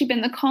 has actually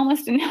been the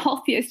calmest and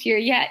healthiest year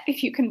yet,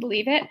 if you can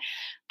believe it.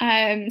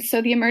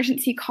 So the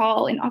emergency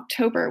call in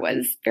October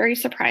was very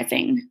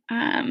surprising,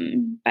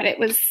 but it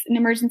was an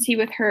emergency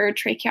with her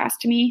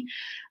tracheostomy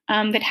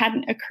that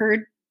hadn't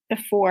occurred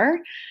before.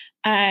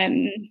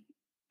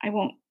 I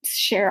won't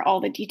share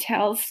all the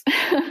details,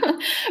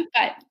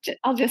 but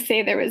I'll just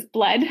say there was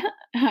blood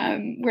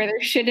where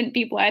there shouldn't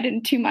be blood,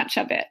 and too much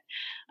of it.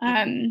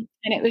 And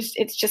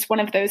it's just one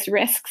of those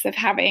risks of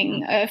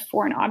having a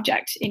foreign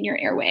object in your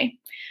airway.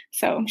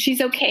 So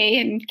she's okay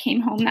and came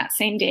home that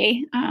same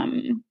day.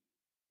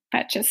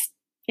 But it's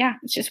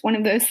just one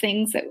of those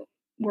things that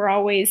we're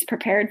always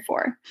prepared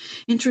for.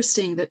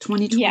 Interesting that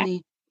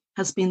 2020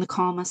 has been the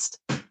calmest.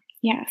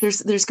 Yeah.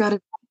 There's got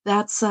to,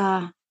 that's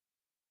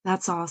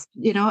awesome.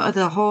 You know,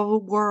 the whole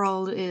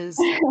world is,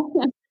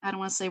 I don't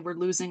want to say we're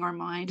losing our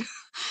mind.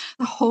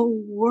 The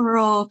whole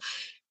world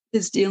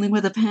is dealing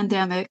with a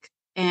pandemic,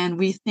 and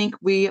we think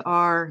we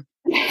are,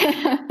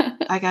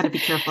 I got to be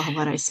careful of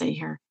what I say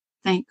here.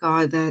 Thank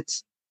God that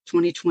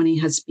 2020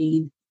 has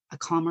been a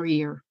calmer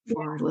year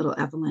for little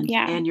Evelyn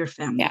and your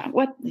family. Yeah,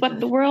 what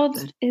the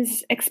world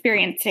is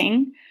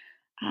experiencing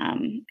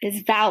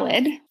is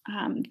valid,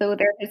 though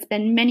there has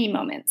been many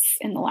moments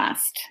in the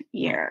last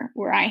year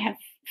where I have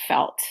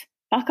felt,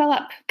 buckle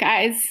up,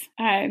 guys.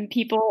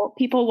 People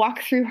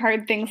walk through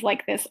hard things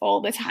like this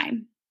all the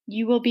time.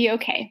 You will be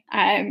okay.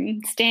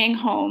 Staying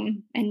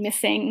home and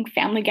missing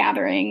family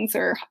gatherings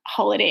or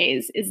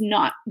holidays is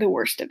not the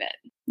worst of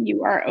it.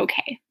 You are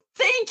okay.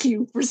 Thank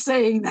you for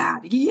saying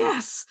that.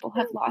 Yes. People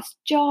have lost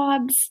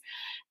jobs,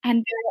 and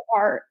there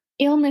are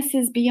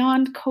illnesses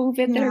beyond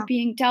COVID that are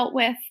being dealt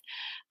with.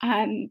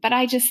 But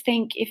I just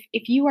think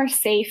if you are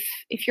safe,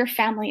 if your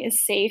family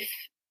is safe,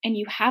 and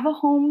you have a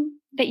home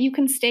that you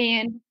can stay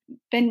in,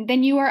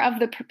 then you are of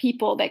the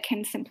people that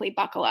can simply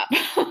buckle up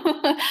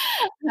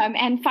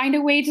and find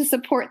a way to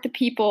support the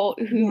people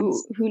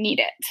who need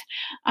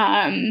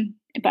it.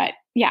 But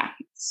yeah.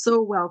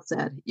 So well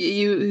said.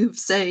 You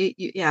say,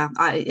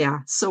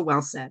 so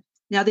well said.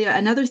 Now,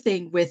 another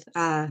thing with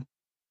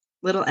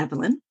little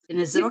Evelyn, and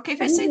is it okay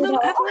if I say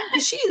little Evelyn?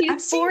 She's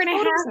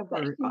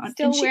 4.5. She's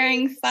still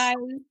wearing size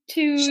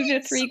 2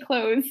 to 3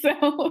 clothes,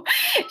 so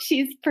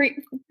she's pretty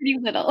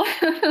little.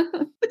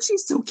 But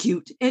she's so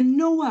cute. And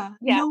Noah,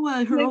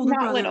 her older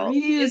brother, little.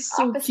 He is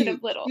so opposite cute.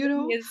 Of little. You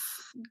know, he is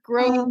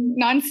growing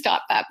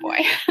nonstop. That boy.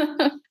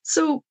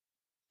 So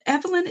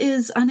Evelyn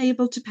is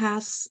unable to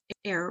pass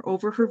air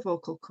over her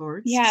vocal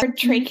cords. Yeah, her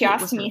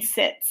tracheostomy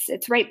sits.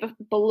 It's right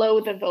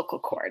below the vocal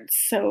cords.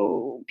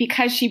 So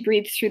because she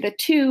breathes through the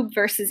tube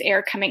versus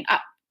air coming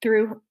up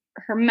through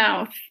her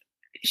mouth,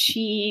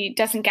 she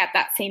doesn't get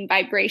that same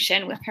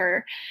vibration with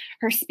her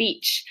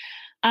speech.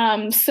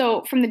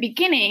 So from the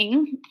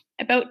beginning,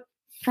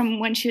 from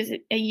when she was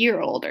a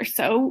year old or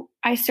so,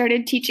 I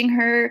started teaching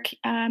her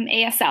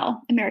ASL,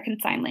 American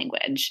Sign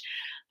Language.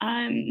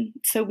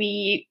 So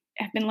we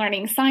have been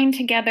learning sign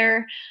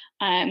together,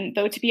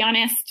 though to be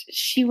honest,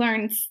 she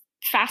learns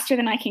faster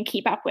than I can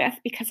keep up with,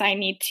 because I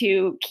need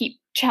to keep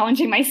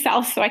challenging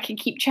myself so I can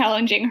keep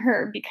challenging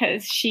her,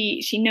 because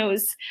she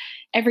knows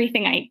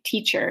everything I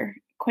teach her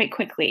quite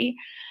quickly.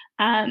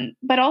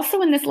 But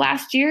also in this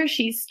last year,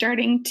 she's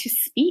starting to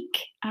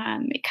speak.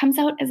 It comes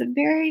out as a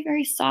very,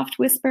 very soft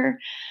whisper.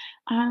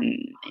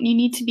 And you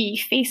need to be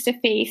face to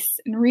face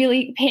and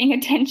really paying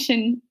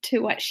attention to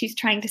what she's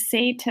trying to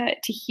say to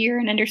hear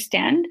and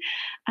understand.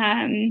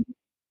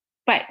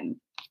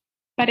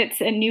 But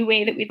it's a new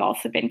way that we've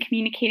also been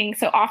communicating.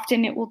 So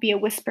often it will be a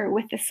whisper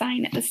with a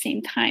sign at the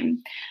same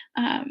time,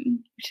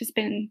 which has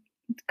been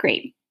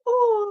great.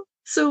 Oh,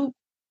 so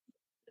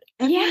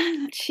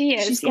yeah, she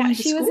is.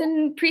 She was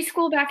in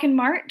preschool back in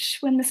March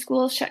when the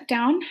school shut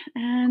down,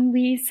 and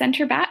we sent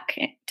her back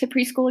to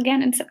preschool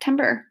again in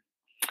September.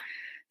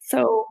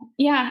 So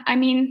yeah, I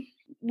mean,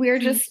 we're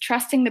just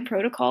trusting the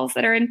protocols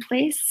that are in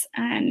place,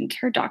 and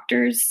her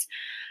doctors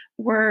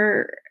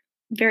were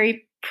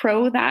very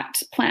pro that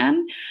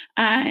plan.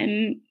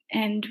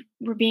 And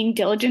we're being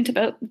diligent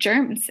about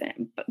germs.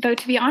 Though,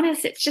 to be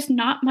honest, it's just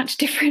not much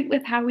different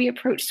with how we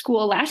approached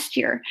school last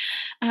year.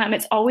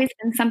 It's always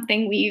been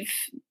something we've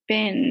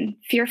been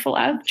fearful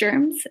of,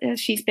 germs.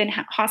 She's been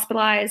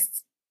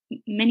hospitalized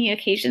many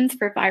occasions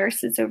for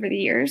viruses over the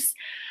years.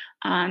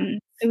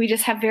 So we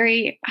just have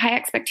very high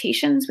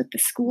expectations with the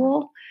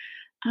school.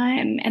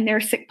 And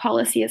their sick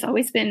policy has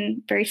always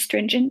been very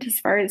stringent as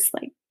far as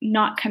like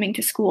not coming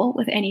to school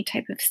with any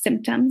type of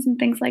symptoms and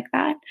things like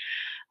that.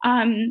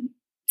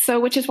 So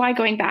which is why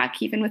going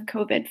back, even with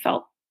COVID,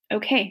 felt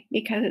okay,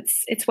 because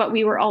it's what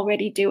we were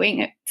already doing.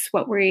 It's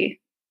what we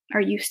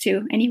are used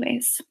to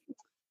anyways.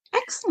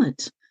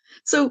 Excellent.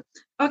 So,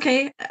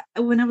 okay,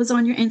 when I was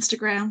on your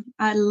Instagram,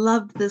 I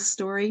loved this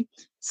story.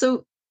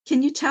 So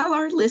can you tell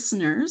our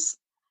listeners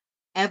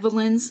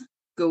Evelyn's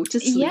go to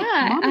sleep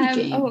mommy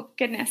game? Oh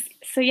goodness.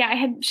 So yeah, I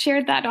had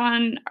shared that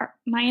on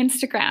my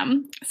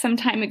Instagram some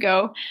time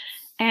ago,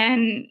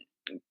 and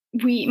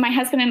my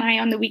husband and I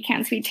on the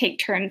weekends, we take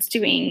turns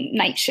doing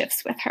night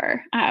shifts with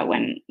her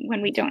when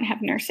we don't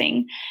have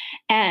nursing.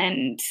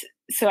 And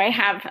so I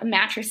have a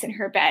mattress in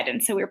her bed.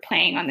 And so we're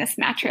playing on this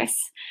mattress,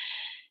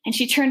 and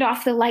she turned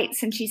off the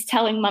lights and she's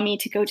telling mommy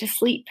to go to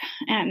sleep.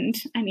 And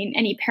I mean,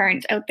 any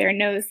parent out there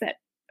knows that,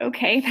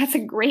 okay, that's a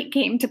great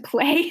game to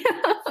play.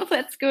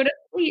 Let's go to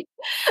sleep.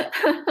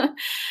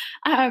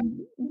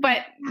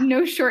 But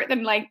no short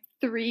than like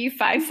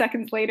 5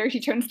 seconds later,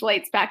 she turns the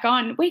lights back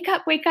on. Wake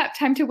up,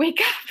 time to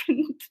wake up.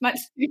 And it's much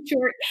too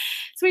short.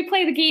 So we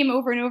play the game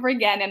over and over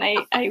again. And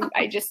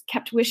I just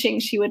kept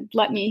wishing she would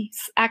let me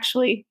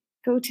actually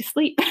go to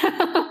sleep.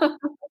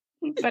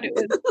 But it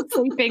was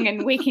sleeping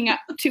and waking up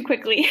too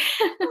quickly.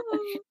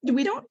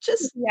 We don't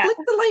just flick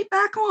the light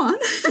back on.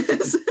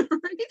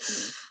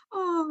 Right?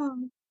 Oh.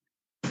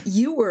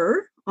 You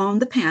were on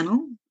the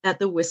panel at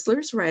the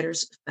Whistlers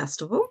Writers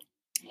Festival.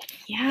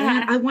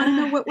 Yeah. And I want to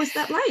know, what was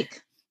that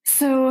like?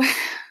 So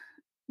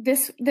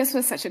this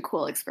was such a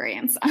cool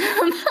experience.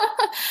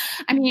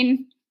 I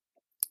mean,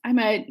 I'm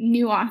a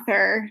new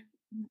author.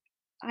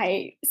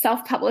 I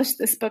self-published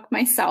this book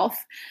myself.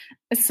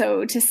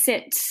 So to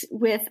sit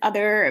with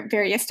other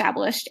very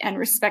established and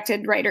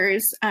respected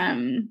writers,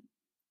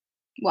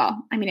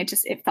 well, I mean,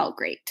 it felt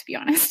great, to be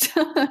honest.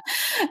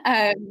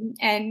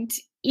 And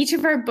each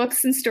of our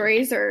books and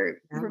stories were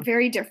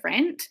very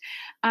different,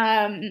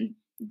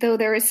 though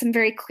there is some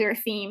very clear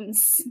themes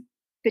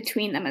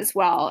between them as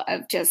well,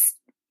 of just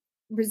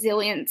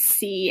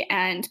resiliency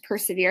and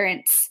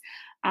perseverance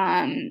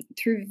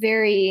through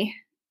very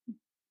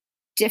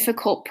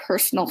difficult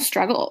personal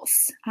struggles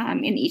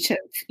in each of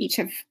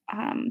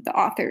the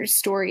author's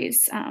stories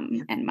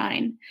and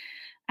mine.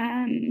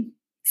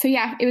 So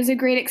yeah, it was a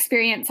great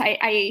experience.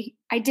 I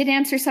did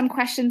answer some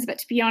questions, but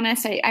to be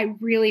honest, I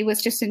really was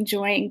just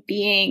enjoying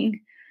being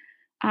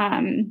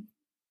there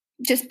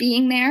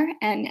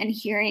and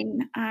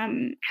hearing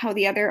how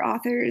the other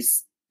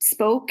authors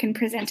spoke and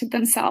presented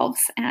themselves.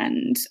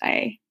 And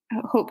I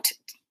hoped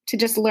to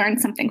just learn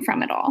something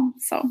from it all.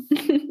 So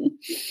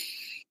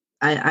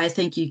I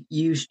think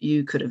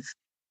you could have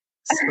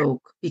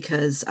spoke,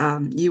 because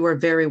you are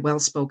very well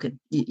spoken.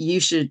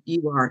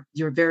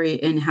 You're very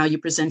in how you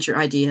present your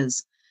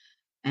ideas.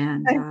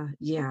 And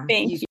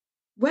thank you.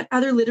 What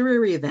other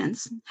literary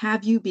events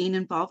have you been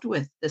involved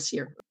with this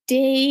year?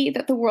 Day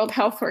that the World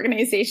Health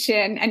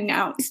Organization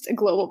announced a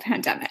global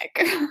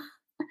pandemic.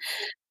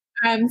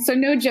 So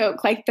no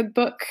joke, like the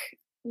book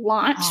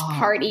launch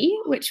party,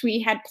 which we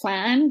had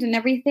planned and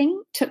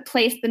everything, took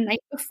place the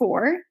night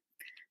before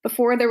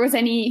there was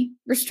any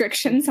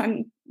restrictions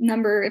on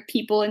number of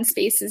people and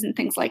spaces and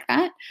things like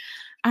that.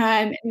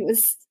 It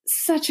was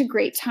such a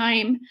great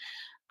time.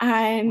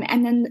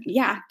 And then,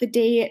 the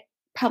day it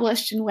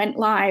published and went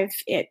live,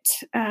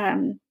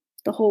 the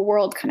whole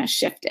world kind of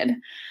shifted.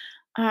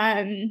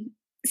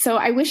 So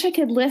I wish I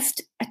could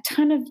list a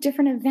ton of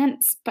different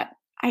events, but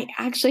I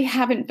actually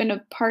haven't been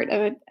a part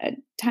of a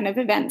ton of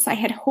events. I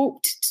had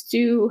hoped to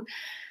do,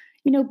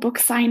 book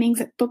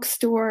signings at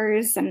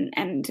bookstores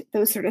and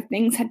those sort of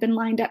things had been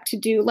lined up to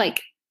do.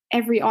 Like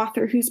every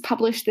author who's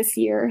published this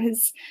year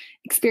has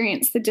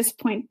experienced the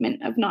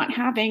disappointment of not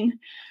having.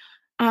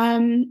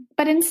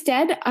 But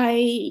instead,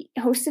 I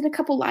hosted a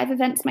couple live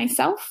events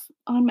myself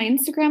on my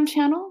Instagram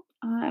channel.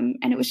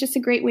 And it was just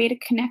a great way to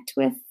connect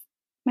with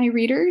my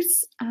readers,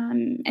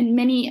 and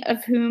many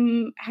of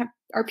whom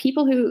are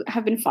people who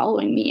have been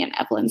following me and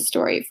Evelyn's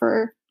story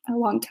for a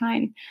long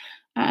time,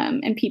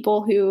 and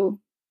people who,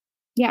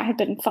 have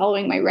been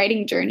following my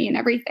writing journey and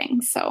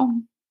everything. So,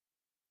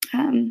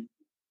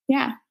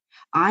 yeah.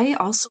 I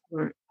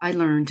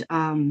learned,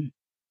 I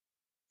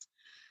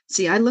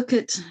look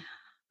at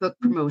book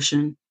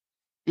promotion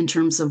in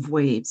terms of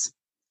waves.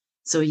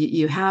 So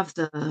you have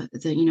the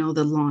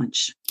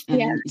launch, Yeah.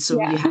 and so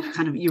Yeah. you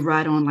have you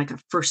ride on like a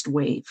first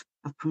wave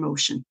of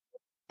promotion.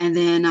 And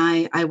then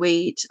I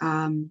wait,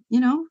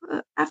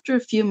 after a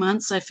few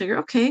months, I figure,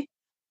 okay,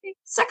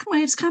 second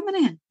wave's coming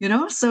in,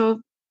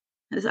 so,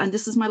 and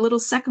this is my little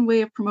second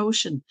wave of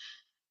promotion.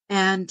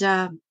 And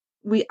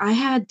I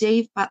had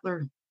Dave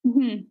Butler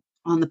Mhm.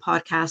 on the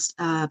podcast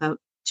about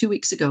 2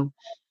 weeks ago,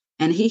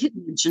 and he had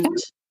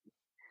mentioned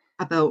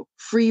about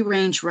free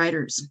range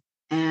writers,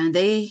 and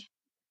they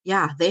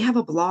have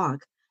a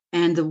blog.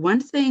 And the one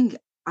thing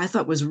I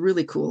thought was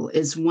really cool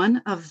is one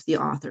of the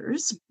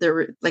authors,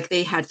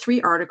 they had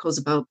 3 articles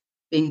about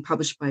being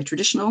published by a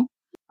traditional,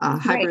 Right.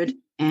 hybrid,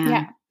 and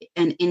Yeah.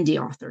 an indie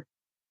author.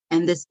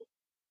 And this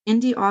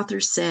indie author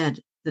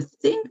said the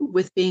thing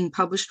with being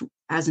published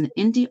as an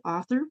indie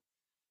author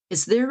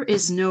is there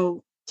is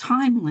no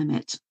time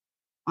limit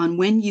on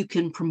when you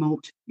can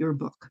promote your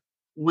book.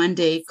 One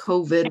day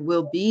COVID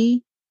will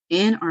be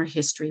in our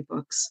history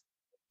books.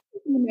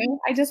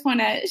 I just want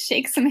to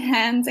shake some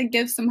hands and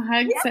give some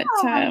hugs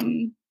Yeah.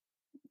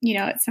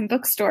 at some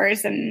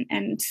bookstores,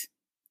 and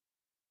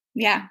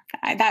yeah,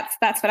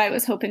 that's what I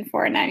was hoping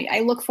for. And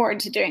I look forward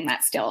to doing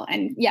that still.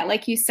 And yeah,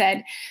 like you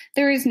said,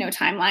 there is no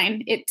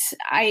timeline.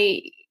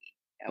 A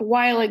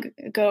while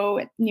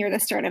ago, near the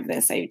start of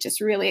this, I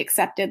just really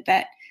accepted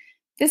that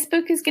this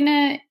book is going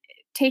to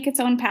take its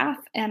own path.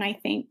 And I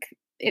think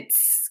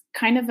it's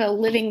kind of a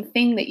living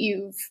thing that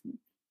you've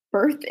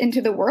birthed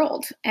into the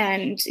world,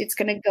 and it's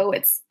going to go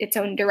its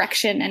own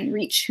direction and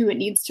reach who it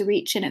needs to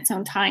reach in its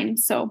own time.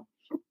 So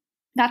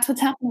that's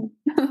what's happening.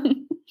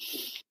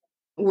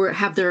 Or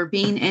have there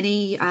been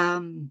any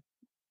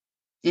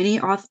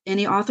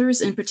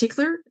authors in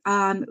particular,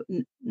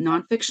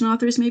 nonfiction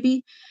authors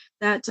maybe,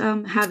 that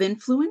have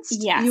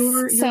influenced Yes.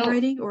 your So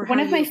writing, or one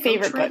how of my you approach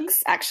favorite writing?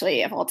 books,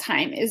 actually, of all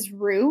time is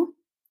Rue,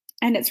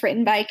 and it's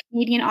written by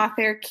Canadian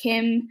author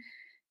Kim.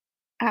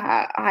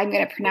 I'm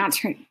going to pronounce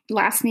her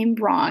last name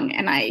wrong,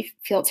 and I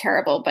feel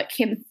terrible, but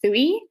Kim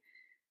Thuy.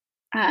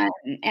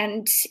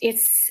 And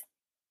it's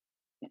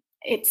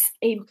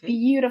a Okay.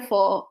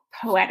 beautiful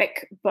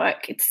poetic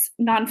book. It's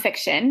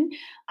nonfiction,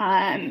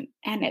 and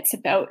it's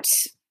about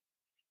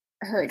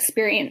her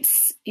experience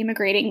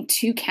immigrating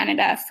to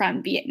Canada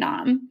from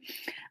Vietnam.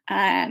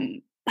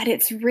 But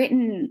it's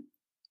written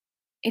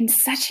in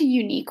such a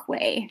unique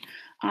way.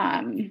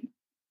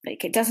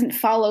 It doesn't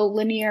follow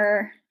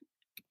linear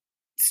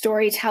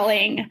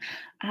storytelling.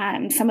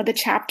 Some of the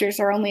chapters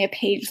are only a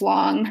page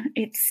long.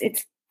 It's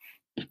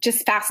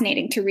just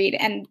fascinating to read,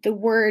 and the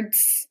words,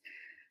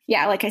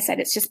 like I said,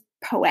 it's just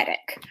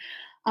poetic.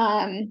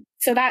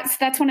 So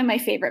that's one of my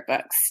favorite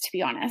books, to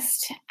be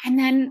honest. And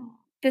then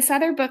this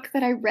other book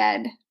that I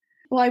read,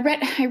 I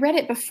read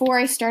it before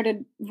I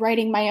started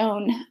writing my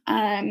own.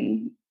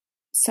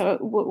 So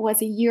it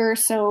was a year or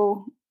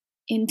so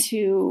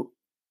into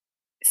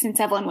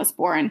since Evelyn was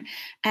born,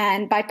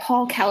 and by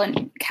Paul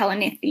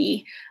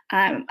Kalanithi,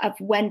 of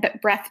When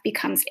Breath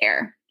Becomes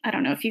Air. I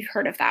don't know if you've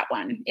heard of that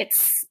one.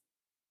 It's,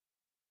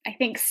 I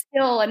think,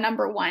 still a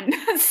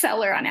 #1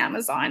 seller on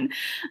Amazon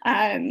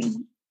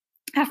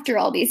after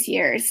all these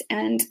years.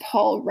 And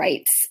Paul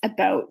writes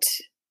about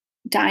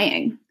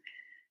dying.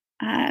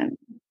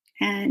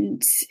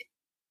 And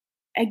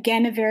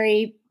again, a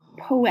very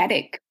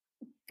poetic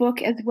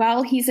book as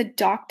well. He's a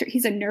doctor,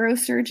 he's a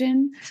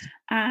neurosurgeon.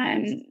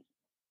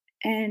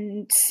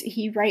 And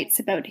he writes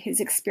about his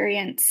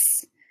experience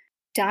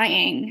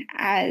dying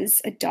as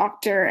a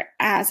doctor,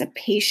 as a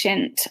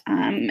patient,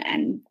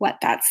 and what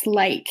that's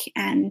like.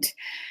 And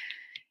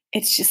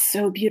it's just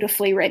so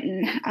beautifully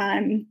written,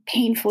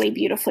 painfully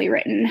beautifully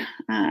written.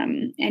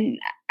 And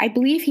I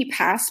believe he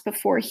passed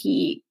before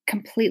he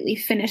completely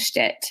finished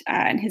it,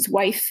 and his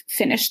wife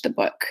finished the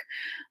book,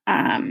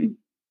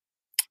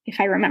 if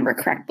I remember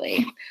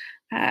correctly.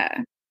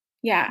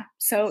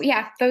 So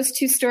those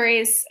two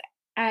stories.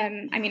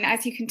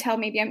 As you can tell,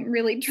 maybe I'm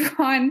really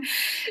drawn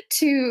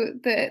to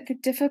the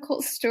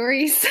difficult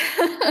stories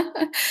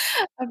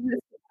of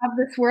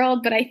this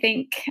world, but I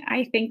think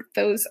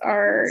those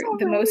are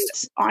the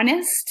most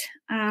honest.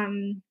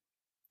 And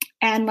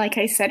like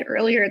I said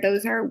earlier,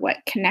 those are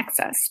what connects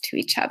us to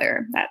each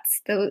other.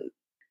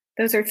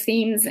 Those are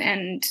themes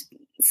and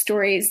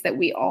stories that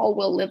we all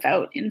will live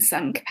out in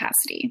some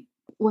capacity.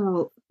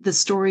 Well, the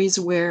stories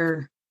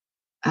where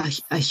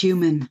a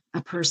human,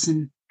 a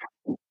person,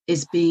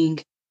 is being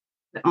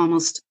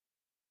almost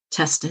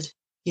tested,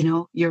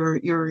 your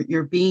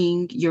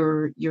being,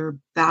 your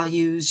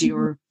values,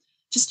 your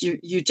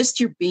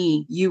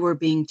being, you are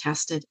being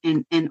tested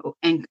and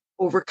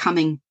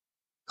overcoming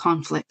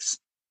conflicts.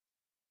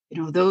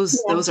 Yeah. those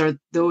are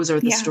the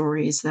Yeah.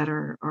 stories that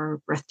are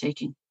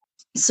breathtaking.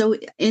 So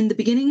in the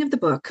beginning of the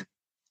book,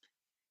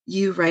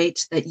 you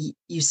write that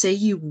you say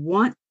you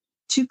want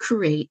to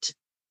create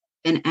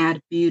and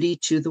add beauty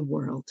to the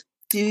world.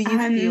 Do you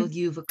feel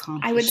you've I would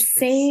accomplished this?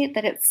 say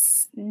that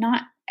it's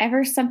not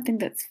ever something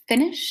that's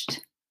finished,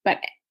 but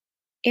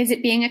is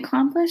it being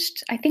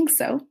accomplished? I think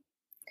so.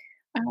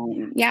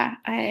 Yeah,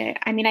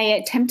 I mean, I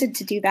attempted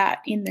to do that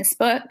in this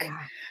book,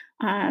 Yeah.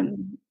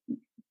 um,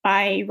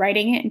 by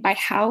writing it and by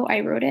how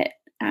I wrote it.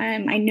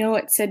 I know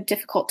it's a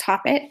difficult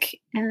topic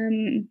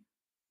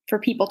for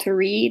people to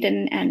read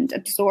and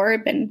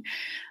absorb, and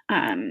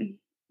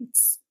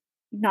it's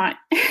not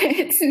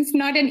it's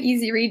not an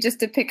easy read just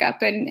to pick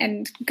up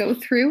and go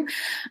through.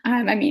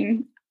 I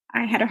mean,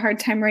 I had a hard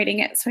time writing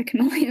it, so I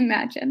can only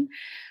imagine.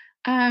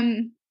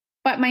 Um,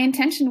 but my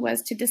intention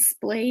was to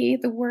display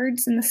the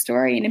words in the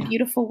story in a Yeah.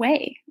 beautiful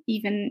way,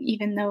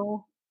 even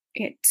though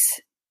it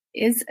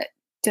is a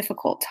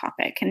difficult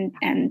topic,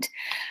 and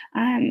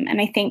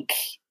I think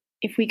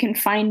if we can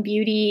find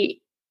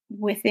beauty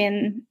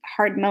within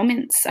hard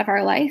moments of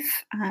our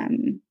life,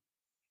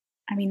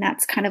 I mean,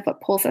 that's kind of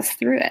what pulls us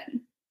through it.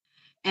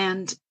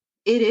 And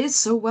it is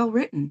so well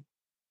written.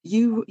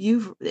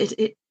 You've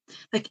it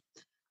like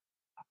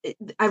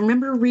I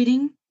remember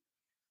reading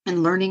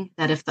and learning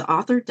that if the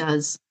author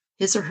does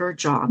his or her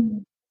job,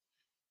 Mm.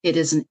 it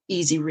is an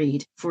easy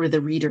read for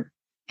the reader.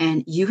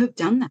 And you have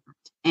done that.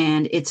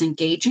 And it's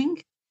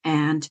engaging.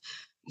 And,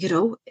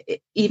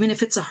 even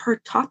if it's a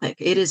hard topic,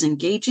 it is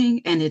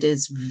engaging and it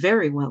is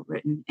very well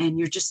written. And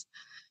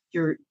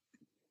you're,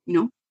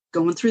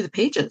 going through the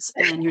pages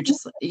and you're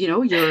just,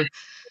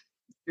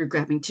 you're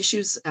grabbing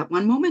tissues at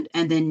one moment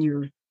and then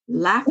you're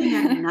laughing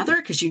at another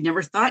because you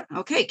never thought,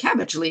 okay,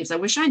 cabbage leaves. I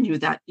wish I knew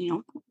that,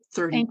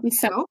 30 Thank you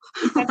years so ago.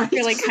 much. That's Right?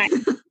 really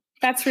kind.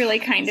 That's really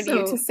kind of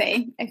you to So,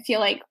 say. I feel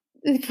like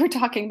if we're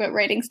talking about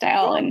writing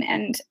style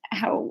and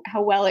how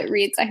well it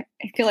reads, I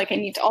feel like I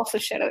need to also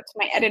shout out to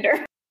my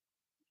editor.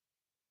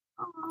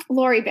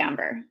 Lori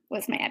Bamber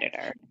was my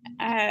editor,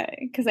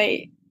 because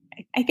I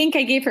think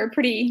I gave her a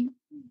pretty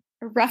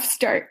rough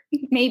start.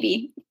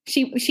 Maybe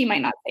she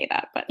might not say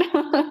that, but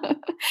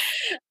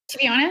to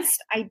be honest,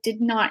 I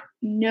did not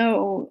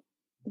know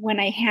when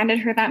I handed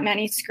her that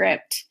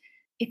manuscript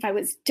if I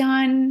was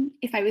done,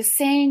 if I was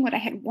saying what I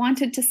had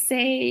wanted to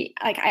say.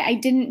 Like I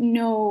didn't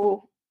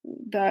know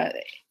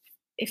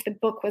if the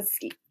book was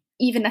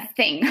even a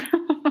thing.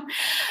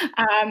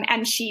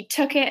 And she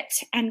took it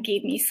and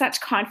gave me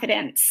such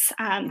confidence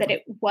that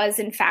it was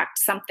in fact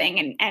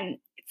something. And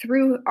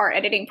through our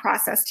editing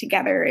process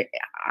together,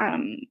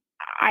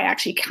 I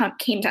actually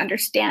came to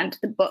understand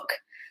the book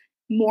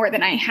more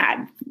than I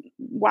had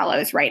while I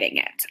was writing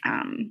it.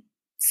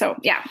 So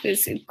yeah, it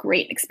was a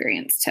great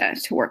experience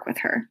to work with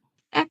her.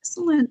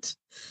 excellent.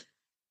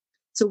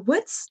 So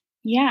what's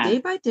Yeah. day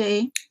by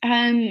day?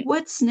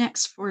 What's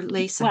next for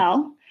Laesa?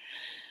 Well,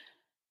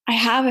 I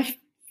have a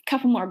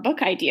couple more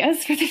book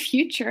ideas for the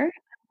future.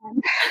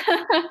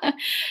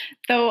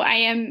 Though I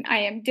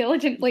am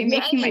diligently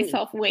making Yay!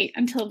 myself wait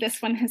until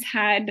this one has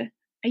had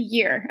a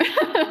year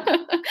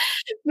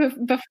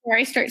before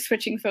I start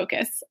switching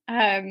focus.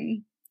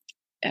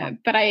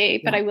 But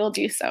I will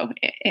do so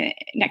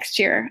next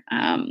year,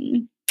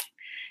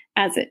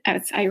 as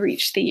I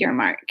reach the year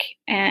mark.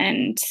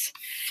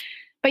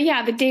 But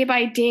yeah, the day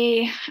by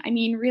day. I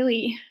mean,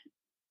 really,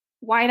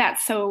 why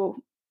that's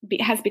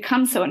has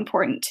become so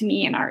important to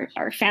me and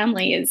our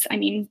family is, I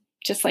mean,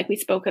 just like we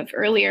spoke of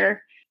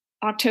earlier,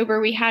 October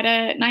we had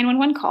a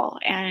 911 call,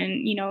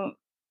 and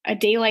a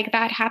day like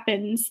that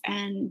happens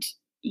and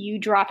you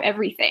drop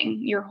everything.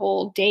 Your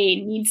whole day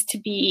needs to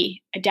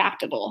be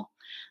adaptable.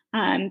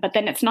 But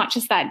then it's not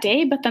just that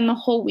day, but then the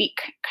whole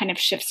week kind of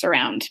shifts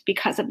around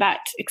because of that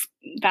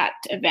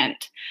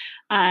event.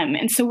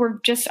 And so we're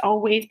just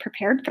always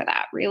prepared for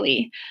that,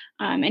 really.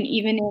 And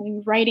even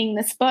in writing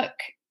this book,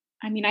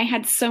 I mean, I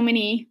had so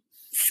many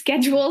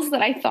schedules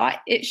that I thought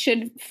it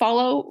should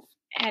follow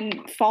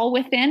and fall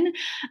within.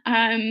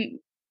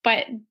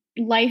 But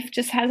life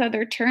just has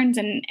other turns.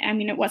 And I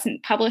mean, it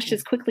wasn't published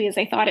as quickly as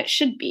I thought it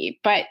should be.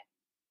 But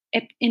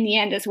in the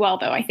end as well,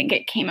 though, I think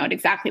it came out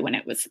exactly when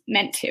it was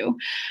meant to.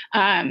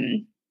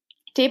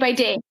 Day by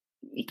day,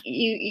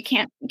 you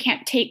can't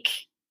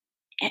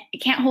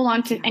hold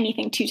on to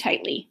anything too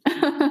tightly.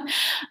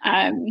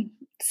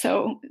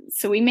 So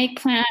we make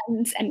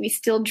plans and we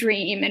still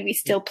dream and we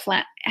still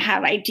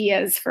have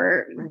ideas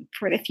for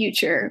the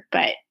future,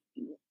 but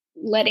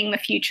letting the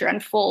future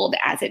unfold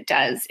as it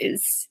does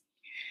is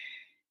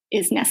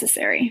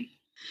necessary.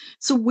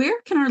 So where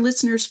can our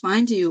listeners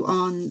find you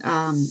on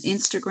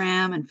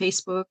Instagram and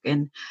Facebook?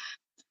 And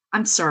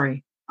I'm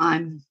sorry,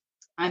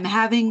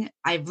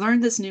 I've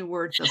learned this new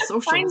word, the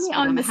socials, but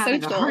I'm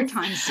having a hard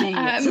time saying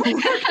it. So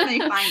where can they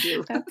find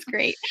you? That's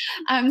great.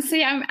 So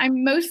yeah,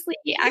 I'm mostly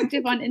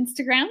active on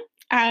Instagram,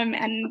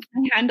 and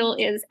my handle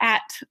is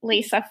at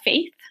Laesa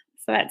Faith.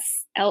 So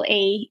that's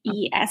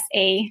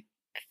Laesa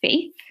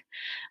Faith.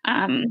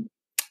 And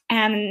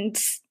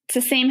it's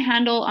the same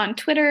handle on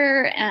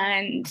Twitter,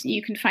 and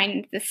you can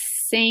find the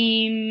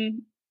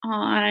same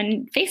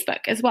on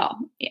Facebook as well.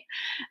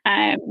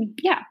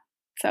 Yeah.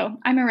 So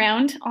I'm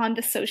around on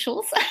the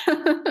socials.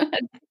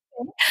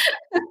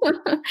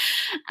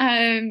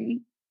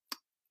 um,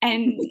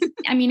 and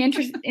I mean,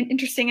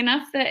 interesting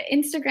enough, that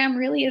Instagram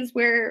really is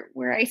where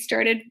I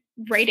started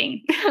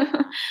writing.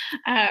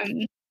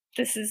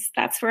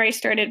 That's where I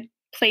started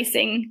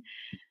placing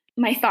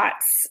my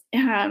thoughts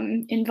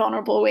in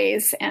vulnerable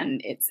ways,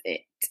 and it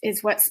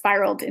is what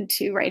spiraled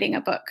into writing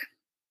a book.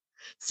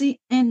 See,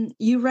 and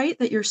you write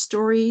that your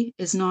story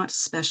is not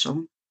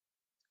special.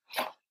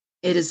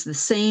 It is the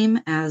same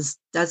as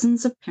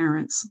dozens of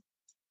parents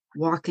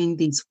walking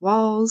these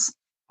walls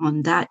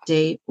on that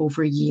day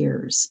over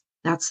years.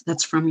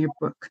 That's from your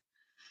book.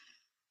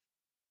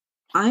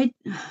 I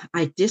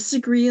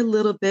disagree a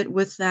little bit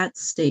with that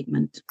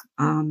statement,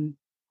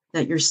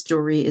 that your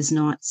story is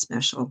not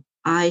special.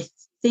 I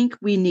think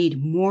we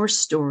need more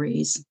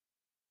stories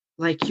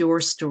like your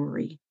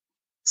story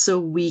so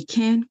we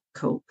can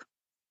cope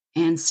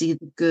and see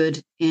the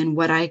good in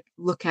what I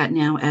look at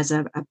now as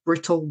a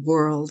brittle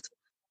world.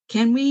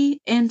 Can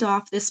we end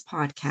off this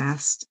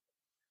podcast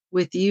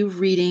with you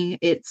reading?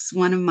 It's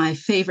one of my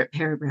favorite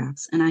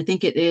paragraphs, and I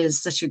think it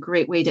is such a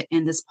great way to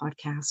end this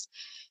podcast.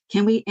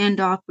 Can we end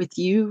off with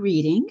you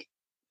reading?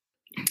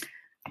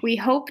 We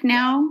hope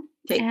now,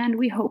 and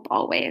we hope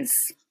always,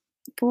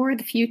 for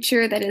the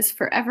future that is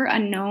forever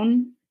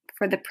unknown,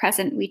 for the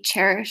present we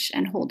cherish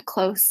and hold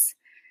close,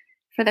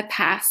 for the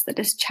past that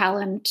has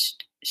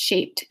challenged,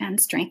 shaped,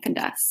 and strengthened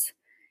us.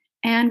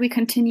 And we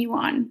continue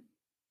on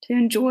to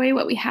enjoy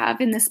what we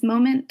have in this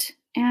moment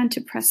and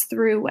to press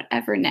through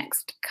whatever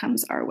next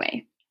comes our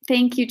way.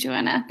 Thank you,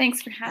 Joanna.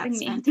 Thanks for having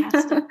me.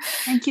 Fantastic.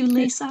 Thank you,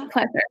 Laesa. It's a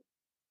pleasure.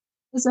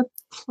 It was a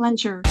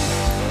pleasure.